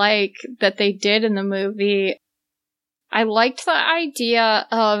of like that they did in the movie. I liked the idea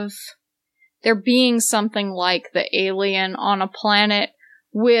of there being something like the alien on a planet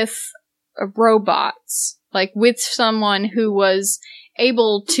with... robots, like with someone who was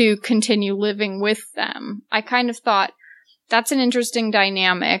able to continue living with them. I kind of thought that's an interesting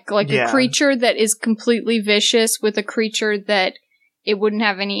dynamic, like a creature that is completely vicious with a creature that it wouldn't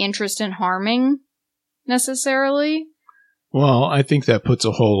have any interest in harming necessarily. Well, I think that puts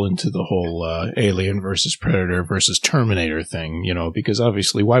a hole into the whole Alien versus Predator versus Terminator thing, you know, because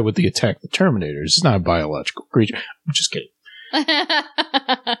obviously why would they attack the Terminators? It's not a biological creature. I'm just kidding.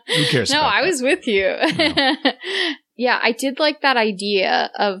 Who cares? No, I was with you. No. Yeah, I did like that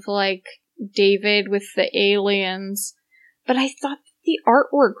idea of like David with the aliens, but I thought the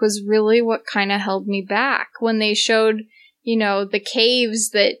artwork was really what kind of held me back when they showed, you know, the caves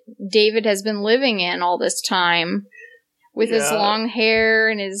that David has been living in all this time with his long hair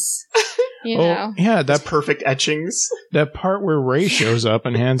and his, you know. Yeah, that's perfect etchings. That part where Ray shows up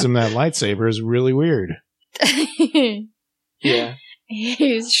and hands him that lightsaber is really weird. Yeah.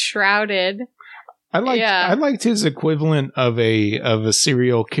 He's shrouded. I liked his equivalent of a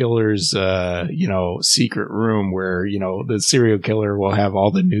serial killer's secret room where, you know, the serial killer will have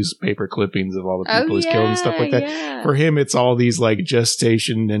all the newspaper clippings of all the people he's killed and stuff like that. Yeah. For him it's all these like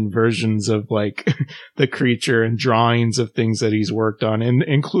gestation and versions of like the creature and drawings of things that he's worked on, and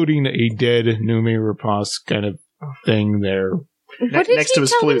including a dead Noomi Rapace kind of thing there. Next to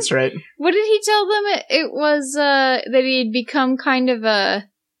his flutes, right? What did he tell them? It was that he had become kind of a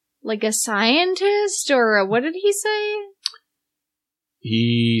scientist, or what did he say?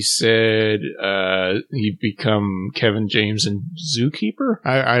 He said he'd become Kevin James and Zookeeper.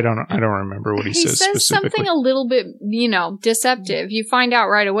 I don't remember what he says specifically. He says something a little bit, you know, deceptive. You find out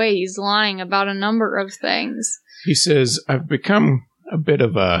right away he's lying about a number of things. He says, "I've become a bit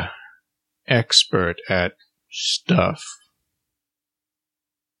of a expert at stuff."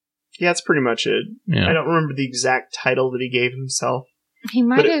 Yeah, that's pretty much it. Yeah. I don't remember the exact title that he gave himself. He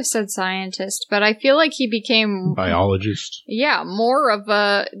might have said scientist, but I feel like he became... biologist. Yeah, more of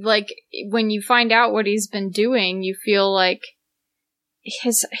a... Like, when you find out what he's been doing, you feel like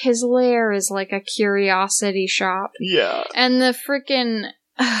his lair is like a curiosity shop. Yeah. And the frickin'...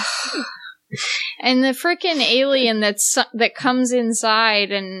 and the frickin' alien that comes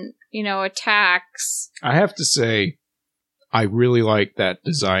inside and, attacks. I have to say, I really like that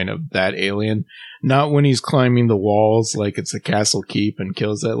design of that alien. Not when he's climbing the walls like it's a castle keep and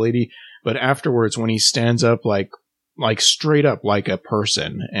kills that lady, but afterwards when he stands up like straight up like a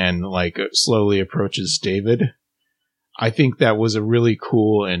person and like slowly approaches David. I think that was a really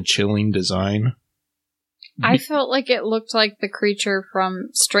cool and chilling design. I felt like it looked like the creature from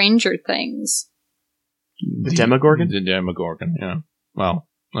Stranger Things. The Demogorgon? The Demogorgon, yeah. Well,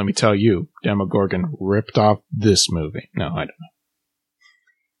 let me tell you, Demogorgon ripped off this movie. No, I don't know.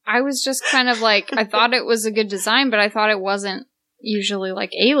 I was just kind of like, I thought it was a good design, but I thought it wasn't usually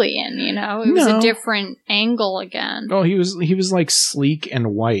like Alien, It was a different angle again. Oh, he was like sleek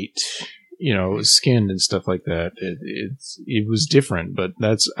and white, skinned and stuff like that. It was different, but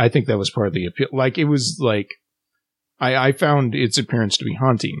I think that was part of the appeal. Like, it was like, I found its appearance to be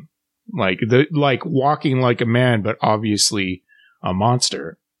haunting. Like walking like a man, but obviously a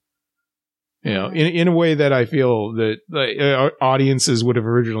monster. In a way that I feel that audiences would have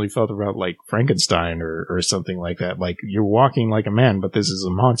originally felt about like Frankenstein or something like that. Like, you're walking like a man, but this is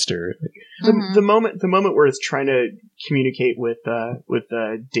a monster. The moment where it's trying to communicate with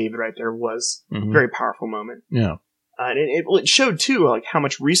David right there was a very powerful moment. Yeah, and it showed too like how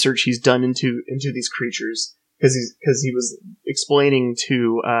much research he's done into these creatures because he was explaining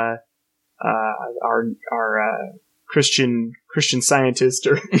to our Christian scientist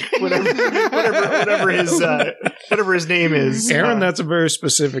or whatever his name is. Aaron, that's a very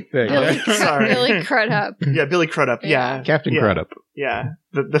specific thing. Billy Crudup. Yeah, Billy Crudup. Yeah. Captain Crudup. Yeah,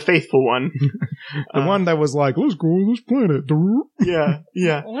 the faithful one. The one that was like, let's go on this planet.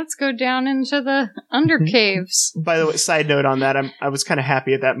 Yeah. Let's go down into the undercaves. By the way, side note on that, I was kind of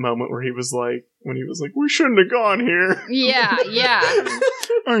happy at that moment where he was like, we shouldn't have gone here. Yeah.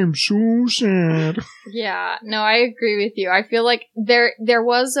 I'm so sad. Yeah, no, I agree with you. I feel like there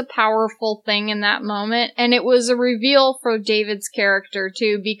was a powerful thing in that moment, and it was a reveal for David's character,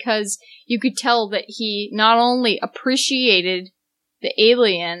 too, because you could tell that he not only appreciated the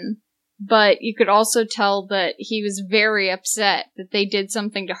alien, but you could also tell that he was very upset that they did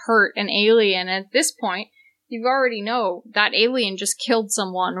something to hurt an alien. At this point, you already know that alien just killed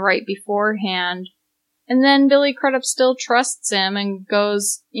someone right beforehand. And then Billy Crudup still trusts him and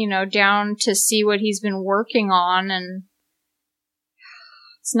goes, down to see what he's been working on, and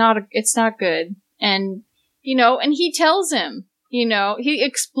it's not good. And, and he tells him, he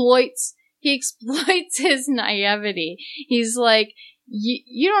exploits his naivety. He's like,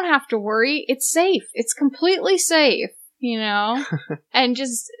 you don't have to worry. It's safe. It's completely safe, and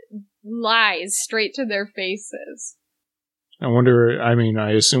just lies straight to their faces. I wonder,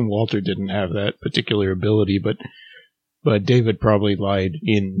 I assume Walter didn't have that particular ability, but David probably lied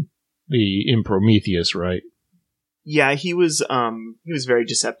in Prometheus, right? Yeah, he was very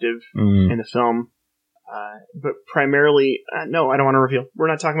deceptive in the film. But primarily, no, I don't want to reveal. We're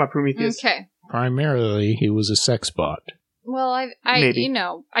not talking about Prometheus. Okay. Primarily, he was a sex bot. Well, I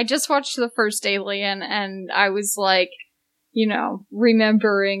I just watched the first Alien, and I was like,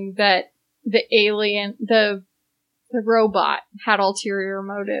 remembering that the alien, the robot had ulterior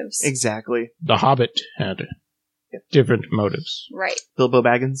motives. Exactly. The Hobbit had different motives. Right. Bilbo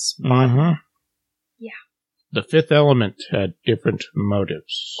Baggins. Uh-huh. Yeah. The Fifth Element had different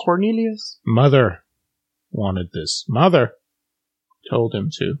motives. Cornelius. Mother wanted this. Mother told him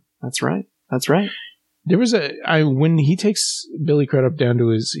to. That's right. There was when he takes Billy Crudup down to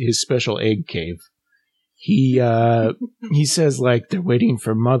his special egg cave, he says like they're waiting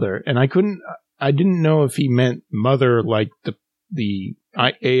for Mother, and I didn't know if he meant Mother like the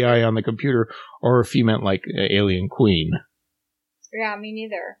AI on the computer, or if he meant like Alien Queen. Yeah, me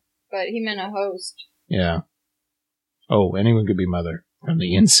neither. But he meant a host. Yeah. Oh, anyone could be Mother from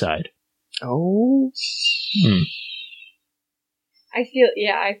the inside. Oh. I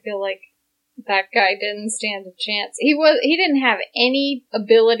feel like that guy didn't stand a chance. He didn't have any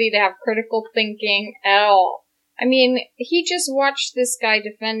ability to have critical thinking at all. I mean, he just watched this guy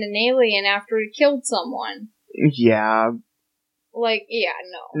defend an alien after he killed someone. Yeah.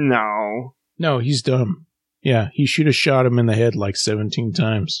 No. No, he's dumb. Yeah, he should have shot him in the head like 17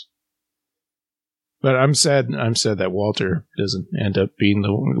 times. But I'm sad that Walter doesn't end up being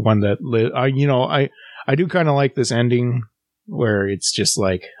the one that lived. I do kind of like this ending where it's just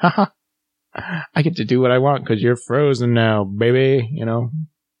like, haha, I get to do what I want because you're frozen now, baby. You know,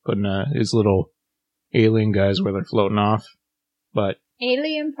 putting his little alien guys where they're floating off. But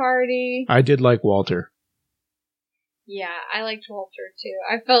alien party. I did like Walter. Yeah, I liked Walter too.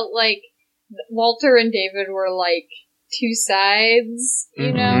 I felt like Walter and David were like two sides,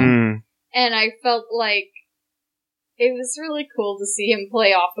 you know? And I felt like it was really cool to see him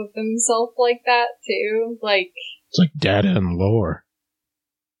play off of himself like that too. Like, it's like Data and Lore.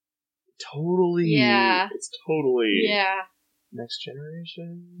 Totally. Yeah. It's totally. Yeah. Next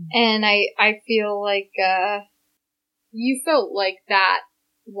Generation. And I feel like, you felt like that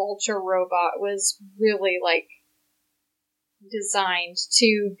Walter robot was really like designed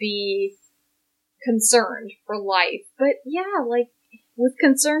to be concerned for life. But yeah, like with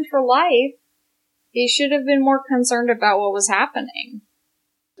concern for life, he should have been more concerned about what was happening.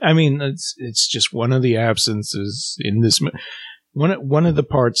 I mean, it's just one of the absences in this. One of the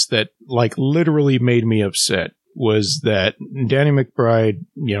parts that like literally made me upset was that Danny McBride,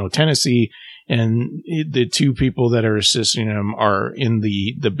 you know, Tennessee, and the two people that are assisting him are in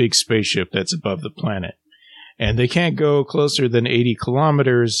the big spaceship that's above the planet. And they can't go closer than 80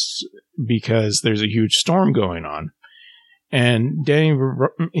 kilometers because there's a huge storm going on. And Danny,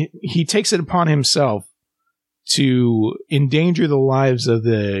 he takes it upon himself to endanger the lives of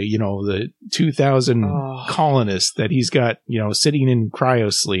the 2,000 colonists that he's got, you know, sitting in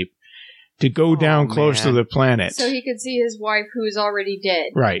cryosleep to go down close to the planet. So he could see his wife who is already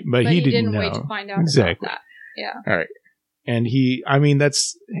dead. Right, but he didn't know. Wait to find out exactly. about that. Yeah. All right. And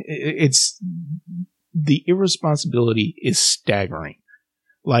it's the irresponsibility is staggering.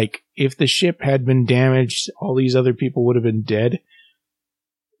 Like, if the ship had been damaged, all these other people would have been dead.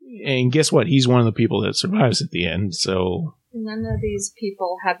 And guess what? He's one of the people that survives at the end, so... None of these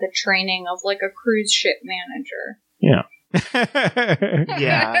people had the training of, like, a cruise ship manager. Yeah.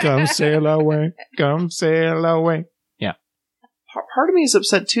 Yeah. Come sail away. Come sail away. Yeah. Part of me is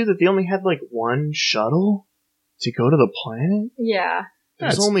upset, too, that they only had, like, one shuttle to go to the planet. Yeah.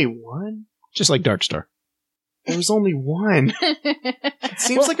 There's only one? Just like Dark Star. There was only one. It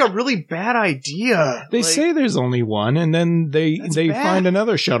seems like a really bad idea. They say there's only one, and then they find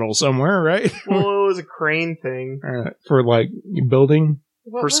another shuttle somewhere, right? Well, it was a crane thing. For, like, building?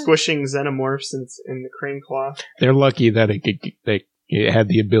 For squishing xenomorphs in the crane cloth. They're lucky that it had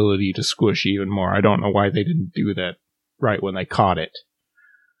the ability to squish even more. I don't know why they didn't do that right when they caught it.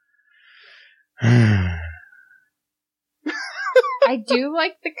 I do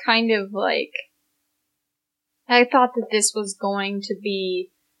like the kind of, like... I thought that this was going to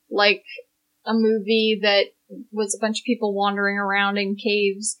be, like, a movie that was a bunch of people wandering around in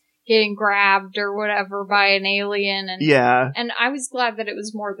caves, getting grabbed or whatever by an alien. And, yeah. And I was glad that it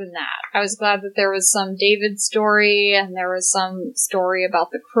was more than that. I was glad that there was some David story, and there was some story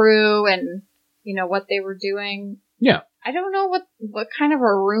about the crew and, you know, what they were doing. Yeah. I don't know what kind of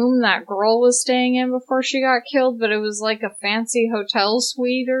a room that girl was staying in before she got killed, but it was like a fancy hotel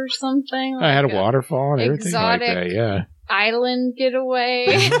suite or something. I had a waterfall and everything like that, yeah. Island getaway.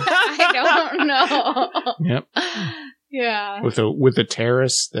 I don't know. Yep. Yeah. With a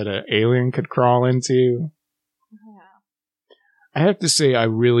terrace that an alien could crawl into. Yeah. I have to say, I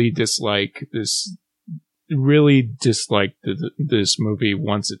really dislike this. Really disliked this movie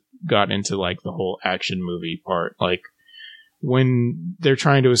once it got into like the whole action movie part, like. When they're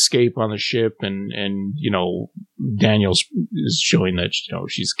trying to escape on the ship and you know, Daniels is showing that, you know,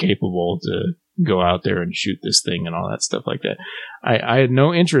 she's capable to go out there and shoot this thing and all that stuff like that. I had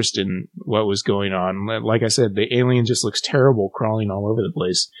no interest in what was going on. Like I said, the alien just looks terrible crawling all over the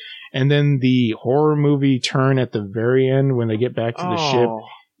place. And then the horror movie turn at the very end when they get back to the ship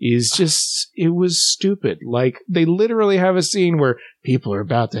is just, it was stupid. Like, they literally have a scene where people are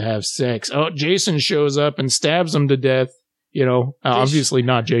about to have sex. Oh, Jason shows up and stabs them to death. You know, obviously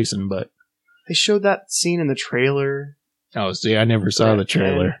not Jason, but... They showed that scene in the trailer. Oh, see, I never saw the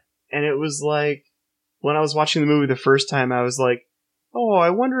trailer. And it was like, when I was watching the movie the first time, I was like, oh, I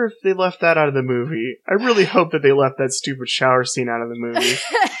wonder if they left that out of the movie. I really hope that they left that stupid shower scene out of the movie.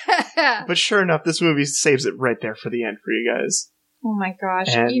 But sure enough, this movie saves it right there for the end for you guys. Oh my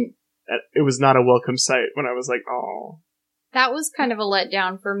gosh. And it was not a welcome sight when I was like, oh. That was kind of a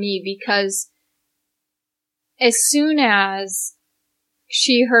letdown for me because... As soon as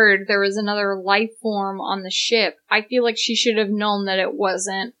she heard there was another life form on the ship, I feel like she should have known that it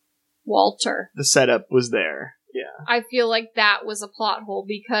wasn't Walter. The setup was there. Yeah. I feel like that was a plot hole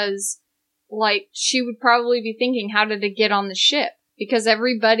because, like, she would probably be thinking, how did it get on the ship? Because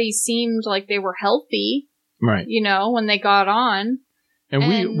everybody seemed like they were healthy. Right. You know, when they got on.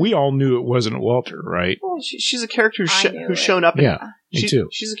 And we all knew it wasn't Walter, right? Well, she's a character who's shown up Me too.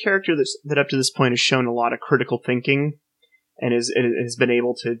 She's a character that up to this point has shown a lot of critical thinking, and has been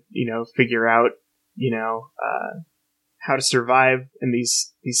able to, figure out, how to survive in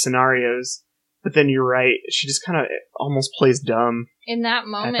these scenarios. But then you're right, she just kind of almost plays dumb in that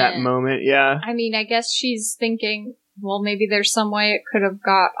moment. At that moment, yeah. I mean, I guess she's thinking, well, maybe there's some way it could have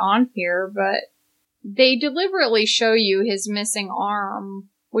got on here, but they deliberately show you his missing arm,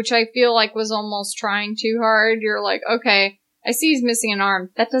 which I feel like was almost trying too hard. You're like, okay, I see he's missing an arm.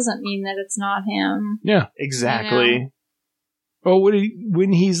 That doesn't mean that it's not him. Yeah, exactly. Oh,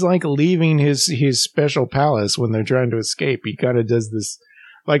 when he's like leaving his special palace when they're trying to escape, he kind of does this.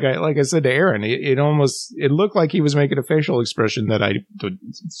 Like I said to Aaron, it looked like he was making a facial expression that I would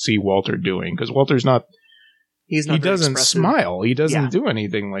see Walter doing, because Walter's not. He doesn't smile. He doesn't do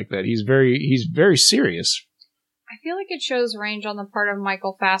anything like that. He's very serious. I feel like it shows range on the part of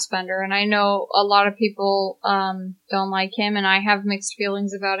Michael Fassbender, and I know a lot of people don't like him, and I have mixed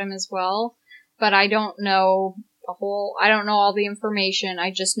feelings about him as well. But I don't know I don't know all the information.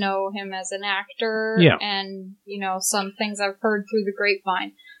 I just know him as an actor, and some things I've heard through the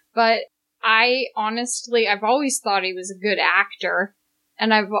grapevine. But I've always thought he was a good actor,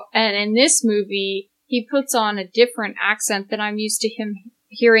 and in this movie he puts on a different accent than I'm used to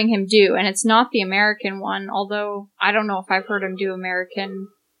hearing him do, and it's not the American one. Although I don't know if I've heard him do American.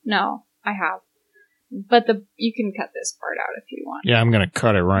 No, I have. But you can cut this part out if you want. Yeah, I'm going to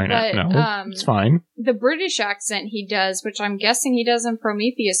cut it right now. No, it's fine. The British accent he does, which I'm guessing he does in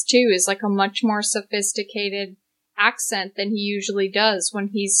Prometheus too, is like a much more sophisticated accent than he usually does when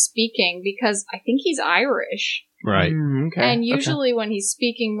he's speaking, because I think he's Irish. Right. Okay. And usually when he's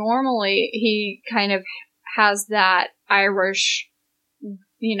speaking normally, he kind of has that Irish,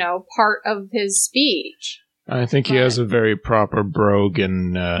 part of his speech. I think he has a very proper brogue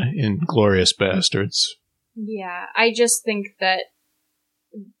in Inglourious Bastards. Yeah, I just think that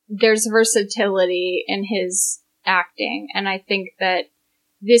there's versatility in his acting, and I think that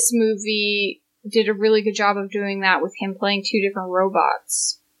this movie did a really good job of doing that with him playing two different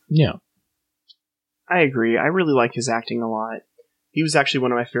robots. Yeah. I agree. I really like his acting a lot. He was actually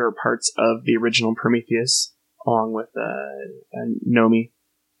one of my favorite parts of the original Prometheus, along with Nomi.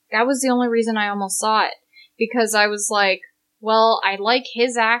 That was the only reason I almost saw it. Because I was like, well, I like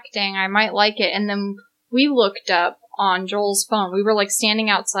his acting, I might like it. And then we looked up on Joel's phone. We were like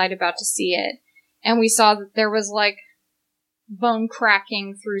standing outside about to see it. And we saw that there was like bone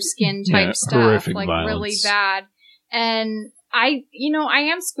cracking through skin type stuff. Like violence. Really bad. And I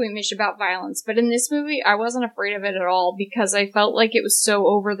am squeamish about violence, but in this movie, I wasn't afraid of it at all because I felt like it was so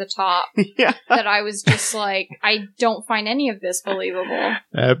over the top that I was just like, I don't find any of this believable.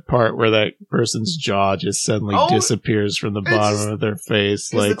 That part where that person's jaw just suddenly disappears from the bottom of their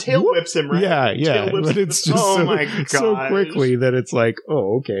face. Like, the tail whips him, right? Yeah. But it's just so quickly that it's like,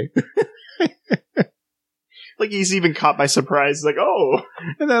 oh, okay. Like he's even caught by surprise. Like, oh.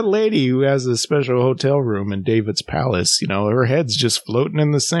 And that lady who has a special hotel room in David's palace, her head's just floating in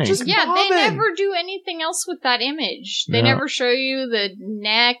the sink. They never do anything else with that image. They never show you the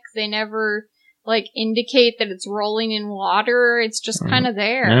neck. They never, indicate that it's rolling in water. It's just kind of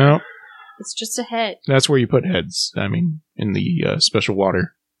there. No. It's just a head. That's where you put heads. I mean, in the special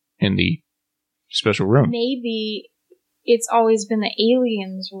water, in the special room. Maybe it's always been the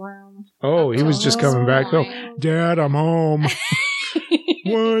aliens' room. Oh, he was just coming back home. Dad, I'm home.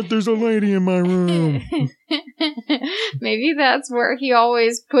 What? There's a lady in my room. Maybe that's where he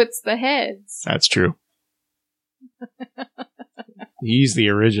always puts the heads. That's true. He's the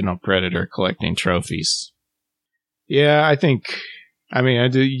original predator collecting trophies. Yeah, I think...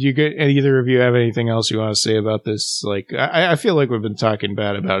 either of you have anything else you want to say about this? I feel like we've been talking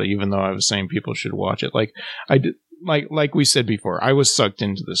bad about it, even though I was saying people should watch it. Like we said before, I was sucked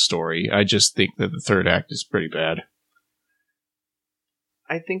into the story. I just think that the third act is pretty bad.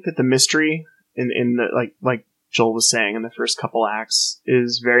 I think that the mystery in the like Joel was saying in the first couple acts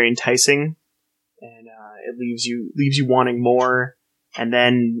is very enticing, and it leaves you wanting more, and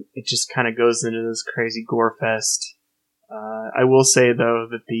then it just kind of goes into this crazy gore fest. I will say though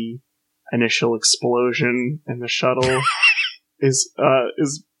that the initial explosion in the shuttle is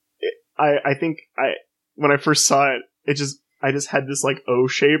I think when I first saw it, I just had this O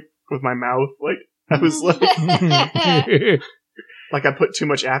shape with my mouth. I was like I put too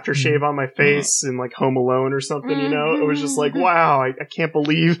much aftershave on my face in Home Alone or something, It was just like, wow, I can't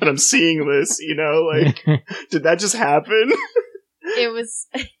believe that I'm seeing this, did that just happen? It was...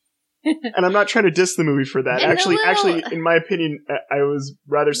 And I'm not trying to diss the movie for that. Actually, in my opinion, I was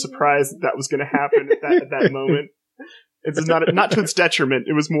rather surprised that was going to happen at that moment. It's not to its detriment.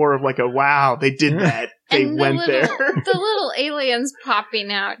 It was more of a wow, they did that. they went there. The little aliens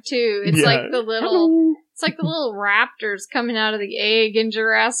popping out too. It's like the little raptors coming out of the egg in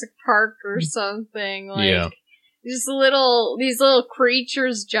Jurassic Park or something. Like these little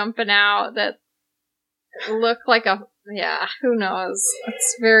creatures jumping out that look like who knows?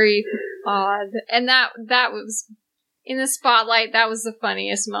 It's very odd. And that was in the spotlight. That was the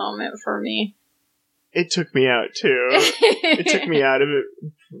funniest moment for me. It took me out too. It took me out of it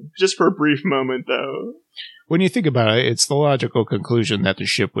just for a brief moment, though. When you think about it, it's the logical conclusion that the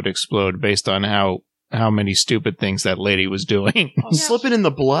ship would explode based on how many stupid things that lady was doing. Slipping in the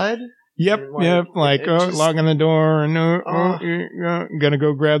blood? Yep. Locking the door, and gonna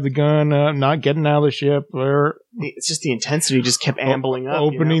go grab the gun, not getting out of the ship. It's just the intensity just kept ambling up.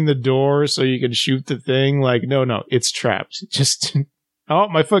 Opening the door so you can shoot the thing. Like, no, it's trapped. Just,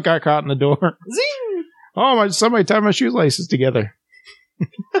 my foot got caught in the door. Zing! Somebody tied my shoelaces together.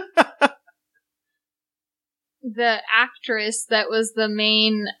 The actress that was the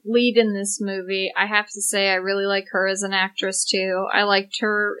main lead in this movie, I have to say I really like her as an actress too. I liked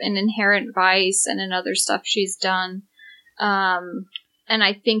her in Inherent Vice and in other stuff she's done. And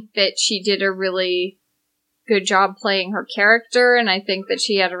I think that she did a really good job playing her character, and I think that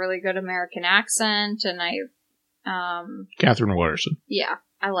she had a really good American accent, and Catherine Waterston. Yeah,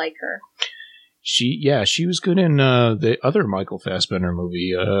 I like her. She was good in the other Michael Fassbender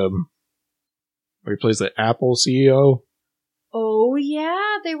movie, where he plays the Apple CEO. Oh,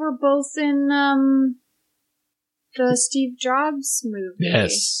 yeah. They were both in the Steve Jobs movie.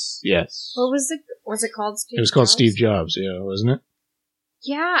 Yes. What was it? Was it called Steve Jobs? It was called Steve Jobs, wasn't it?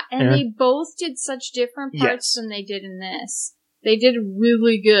 Yeah, and they both did such different parts than they did in this. They did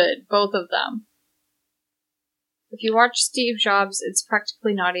really good, both of them. If you watch Steve Jobs, it's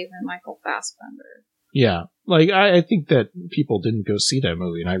practically not even Michael Fassbender. Yeah. Like, I think that people didn't go see that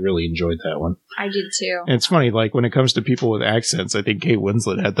movie, and I really enjoyed that one. I did too. And it's funny, like, when it comes to people with accents, I think Kate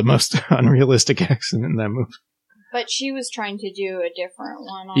Winslet had the most unrealistic accent in that movie. But she was trying to do a different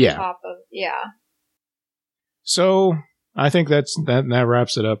one on top of, So, I think that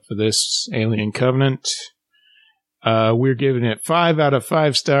wraps it up for this Alien Covenant. We're giving it 5 out of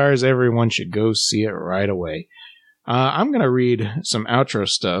 5 stars. Everyone should go see it right away. I'm going to read some outro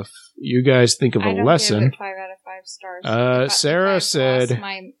stuff. You guys think of a lesson. Give it 5 out of 5 stars. Sarah said,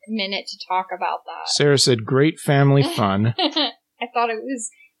 my minute to talk about that. Sarah said, great family fun. I thought it was,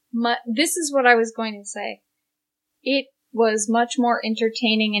 this is what I was going to say. It was much more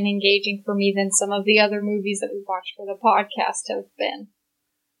entertaining and engaging for me than some of the other movies that we watched for the podcast have been.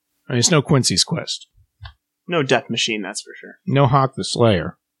 I mean, it's no Quincy's Quest. No Death Machine, that's for sure. No Hawk the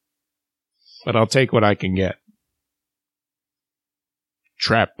Slayer. But I'll take what I can get.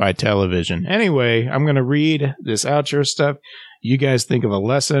 Trapped by television. Anyway, I'm going to read this outro stuff. You guys think of a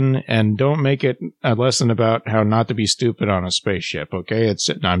lesson, and don't make it a lesson about how not to be stupid on a spaceship, okay?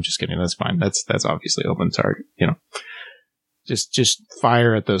 No, I'm just kidding. That's fine. That's obviously open target, Just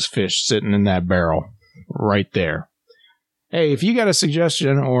fire at those fish sitting in that barrel right there. Hey, if you got a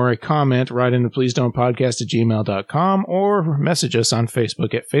suggestion or a comment, write into pleasedon'tpodcast@gmail.com or message us on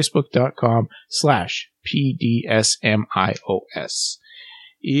Facebook at facebook.com/PDSMIOS.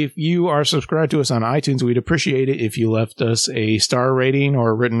 If you are subscribed to us on iTunes, we'd appreciate it if you left us a star rating or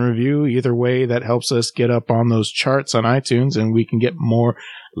a written review. Either way, that helps us get up on those charts on iTunes, and we can get more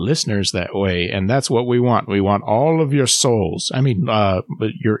listeners that way. And that's what we want. We want all of your souls.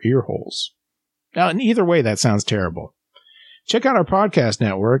 Your ear holes. Now, in either way, that sounds terrible. Check out our podcast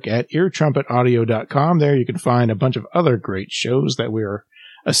network at eartrumpetaudio.com. There you can find a bunch of other great shows that we're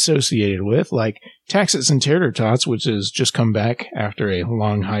associated with, like Taxes and Tater Tots, which has just come back after a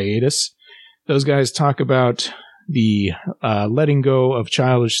long hiatus. Those guys talk about the letting go of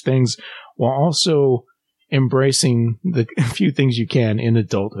childish things while also embracing the few things you can in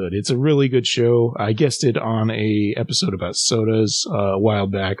adulthood. It's a really good show. I guested on a episode about sodas a while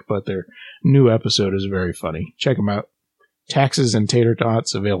back, but their new episode is very funny. Check them out. Taxes and Tater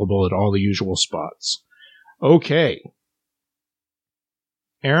Tots, available at all the usual spots. Okay.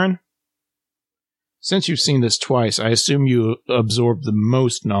 Aaron, since you've seen this twice, I assume you absorbed the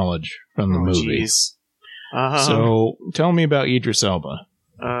most knowledge from the movie. So tell me about Idris Elba.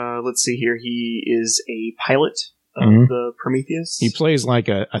 Let's see here. He is a pilot of the Prometheus. He plays like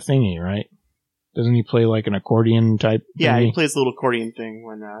a thingy, right? Doesn't he play like an accordion type thingy? Yeah, he plays the little accordion thing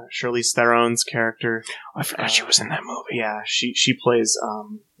when Charlize Theron's character... I forgot she was in that movie. Yeah, she plays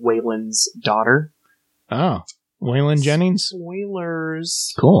Waylon's daughter. Oh. Waylon Jennings?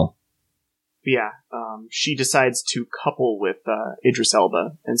 Spoilers. Cool. Yeah, she decides to couple with Idris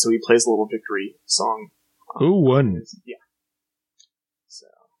Elba, and so he plays a little victory song. Who wouldn't? Yeah. So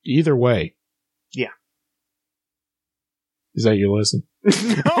either way. Yeah. Is that your lesson?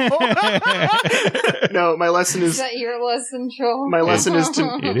 No, my lesson is... Is that your lesson, Joel? My lesson is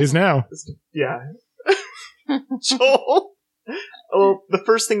to... It is now. Yeah. Joel? Well, the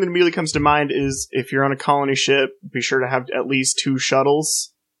first thing that immediately comes to mind is if you're on a colony ship, be sure to have at least 2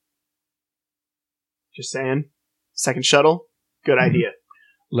 shuttles. Just saying. Second shuttle, good idea.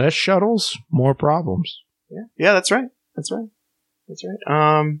 Less shuttles, more problems. Yeah, that's right. That's right.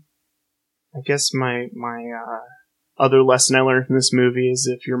 I guess my other lesson I learned from this movie is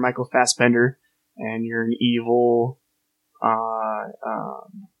if you're Michael Fassbender and you're an evil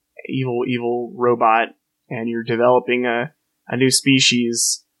robot and you're developing a new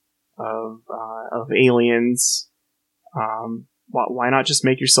species of aliens, why not just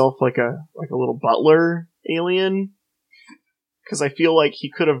make yourself like a little butler alien? Because I feel like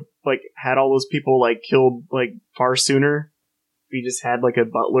he could have had all those people killed far sooner if he just had a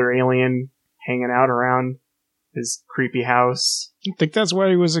butler alien hanging out around his creepy house. I think that's why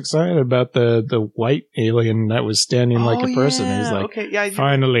he was excited about the white alien that was standing like a person. Yeah. He's like, okay, yeah,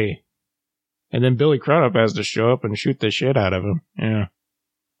 finally. And then Billy Crudup has to show up and shoot the shit out of him. Yeah.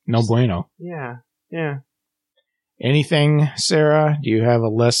 No bueno. Yeah. Anything, Sarah? Do you have a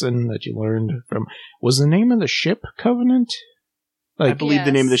lesson that you learned from... Was the name of the ship Covenant? I believe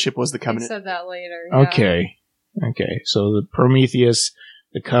the name of the ship was the Covenant. I said that later. Yeah. Okay. So the Prometheus,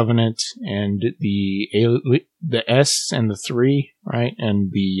 the Covenant, and the S and the 3, right?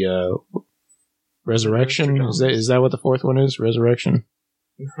 And the Resurrection. Is that what the fourth one is? Resurrection?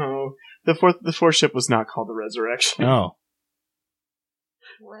 No. The fourth ship was not called the Resurrection. Oh.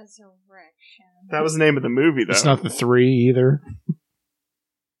 Resurrection. That was the name of the movie, though. It's not the 3 either.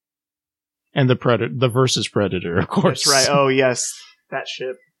 And the Versus Predator, of course. That's right. Oh, yes. That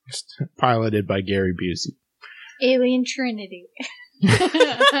ship. Piloted by Gary Busey. Alien Trinity.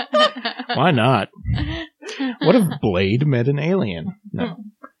 Why not? What if Blade met an alien? No.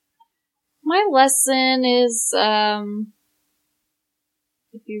 My lesson is,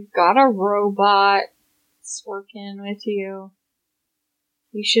 if you've got a robot that's working with you,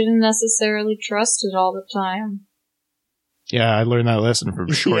 you shouldn't necessarily trust it all the time. Yeah, I learned that lesson from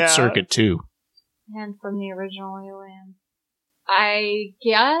Short Circuit, too. And from the original Alien. I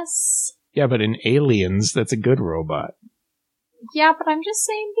guess. Yeah, but in Aliens, that's a good robot. Yeah, but I'm just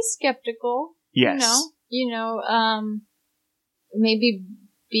saying be skeptical. Yes. Maybe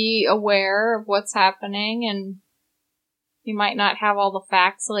be aware of what's happening, and you might not have all the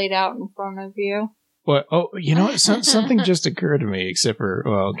facts laid out in front of you. Well, something just occurred to me, except for...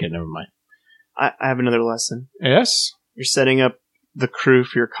 Well, okay, never mind. I have another lesson. Yes? You're setting up the crew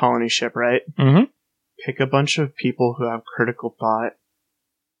for your colony ship, right? Mm-hmm. Pick a bunch of people who have critical thought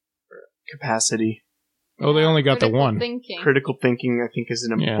capacity. Oh, they only got the one. Critical thinking, I think, is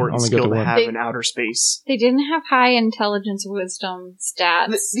an important skill to have in outer space. They didn't have high intelligence wisdom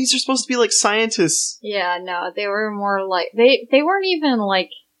stats. These are supposed to be like scientists. Yeah, no, they were more like... They weren't even like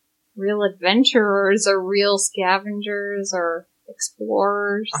real adventurers or real scavengers or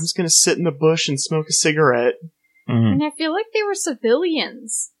explorers. I'm just gonna sit in the bush and smoke a cigarette. Mm-hmm. And I feel like they were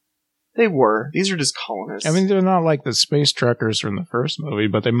civilians. They were. These are just colonists. I mean, they're not like the space truckers from the first movie,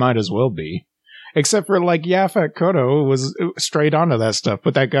 but they might as well be. Except for, Yaphet Kotto was straight onto that stuff.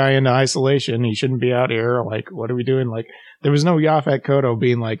 Put that guy into isolation. He shouldn't be out here. What are we doing? There was no Yaphet Kotto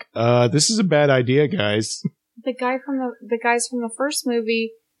being like, this is a bad idea, guys. The guys from the first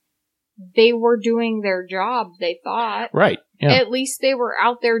movie, they were doing their job, they thought. Right. Yeah. At least they were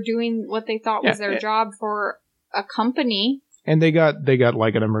out there doing what they thought was their job for a company. And they got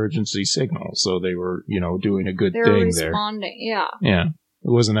an emergency signal, so they were, doing a good thing there. They were responding, yeah. Yeah. It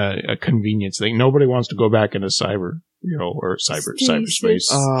wasn't a convenience thing. Nobody wants to go back into cyberspace.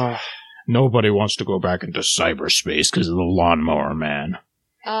 Nobody wants to go back into cyberspace because of the lawnmower man.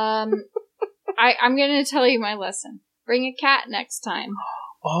 I'm going to tell you my lesson. Bring a cat next time.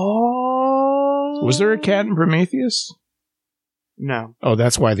 Oh. Was there a cat in Prometheus? No. Oh,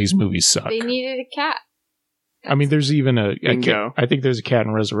 that's why these movies suck. They needed a cat. I mean, there's even a cat. I think there's a cat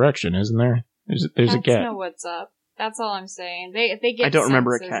in Resurrection, isn't there? There's a cat. Know what's up. That's all I'm saying. They get I don't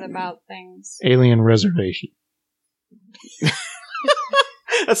remember a cat about things. Alien Reservation.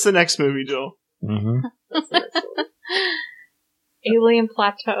 That's the next movie, Joel. Mm-hmm. That's the next one. Alien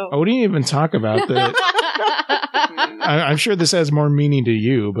Plateau. Oh, we didn't even talk about the... I'm sure this has more meaning to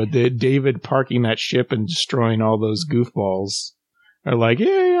you, but David parking that ship and destroying all those goofballs are like,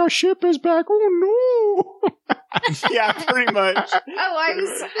 hey, our ship is back. Oh, no. Yeah, pretty much.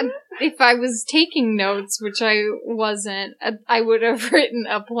 If I was taking notes, which I wasn't, I would have written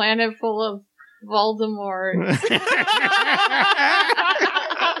a planet full of Voldemort.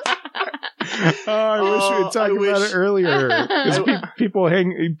 I wish we had talked about it earlier.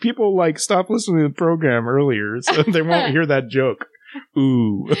 Because people like stop listening to the program earlier, so they won't hear that joke.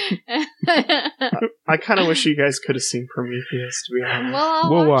 Ooh. I kind of wish you guys could have seen Prometheus, to be honest. Well,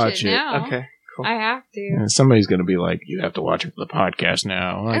 we'll watch it now. Okay. Cool. I have to. Yeah, somebody's going to be like, you have to watch it for the podcast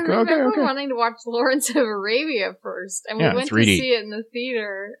now. Like, I remember wanting to watch Lawrence of Arabia first, and we went 3D. To see it in the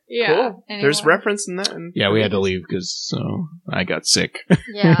theater. Yeah. Cool. Anyway. There's reference in that. Yeah, we had to leave because I got sick.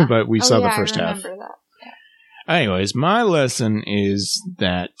 Yeah. But we saw the first half. I remember that. Yeah. Anyways, my lesson is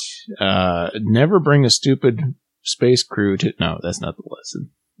that never bring a stupid space crew to... No, that's not the lesson.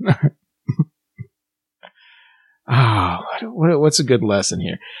 What's a good lesson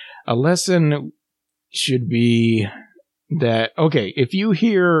here? A lesson should be that, okay,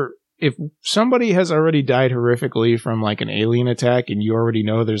 if somebody has already died horrifically from like an alien attack and you already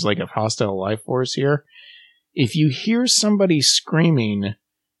know there's like a hostile life force here, if you hear somebody screaming,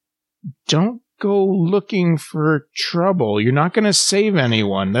 don't go looking for trouble. You're not going to save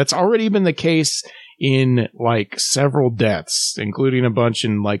anyone. That's already been the case in like several deaths, including a bunch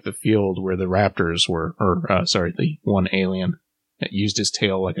in like the field where the raptors were, the one alien that used his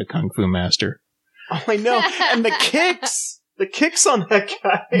tail like a kung fu master. Oh, I know. And the kicks on that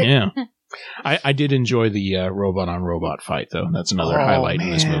guy. Yeah. I did enjoy the robot on robot fight, though. That's another highlight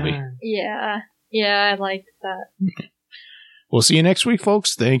in this movie. Yeah. Yeah, I liked that. We'll see you next week,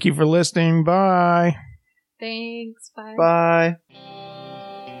 folks. Thank you for listening. Bye. Thanks. Bye. Bye.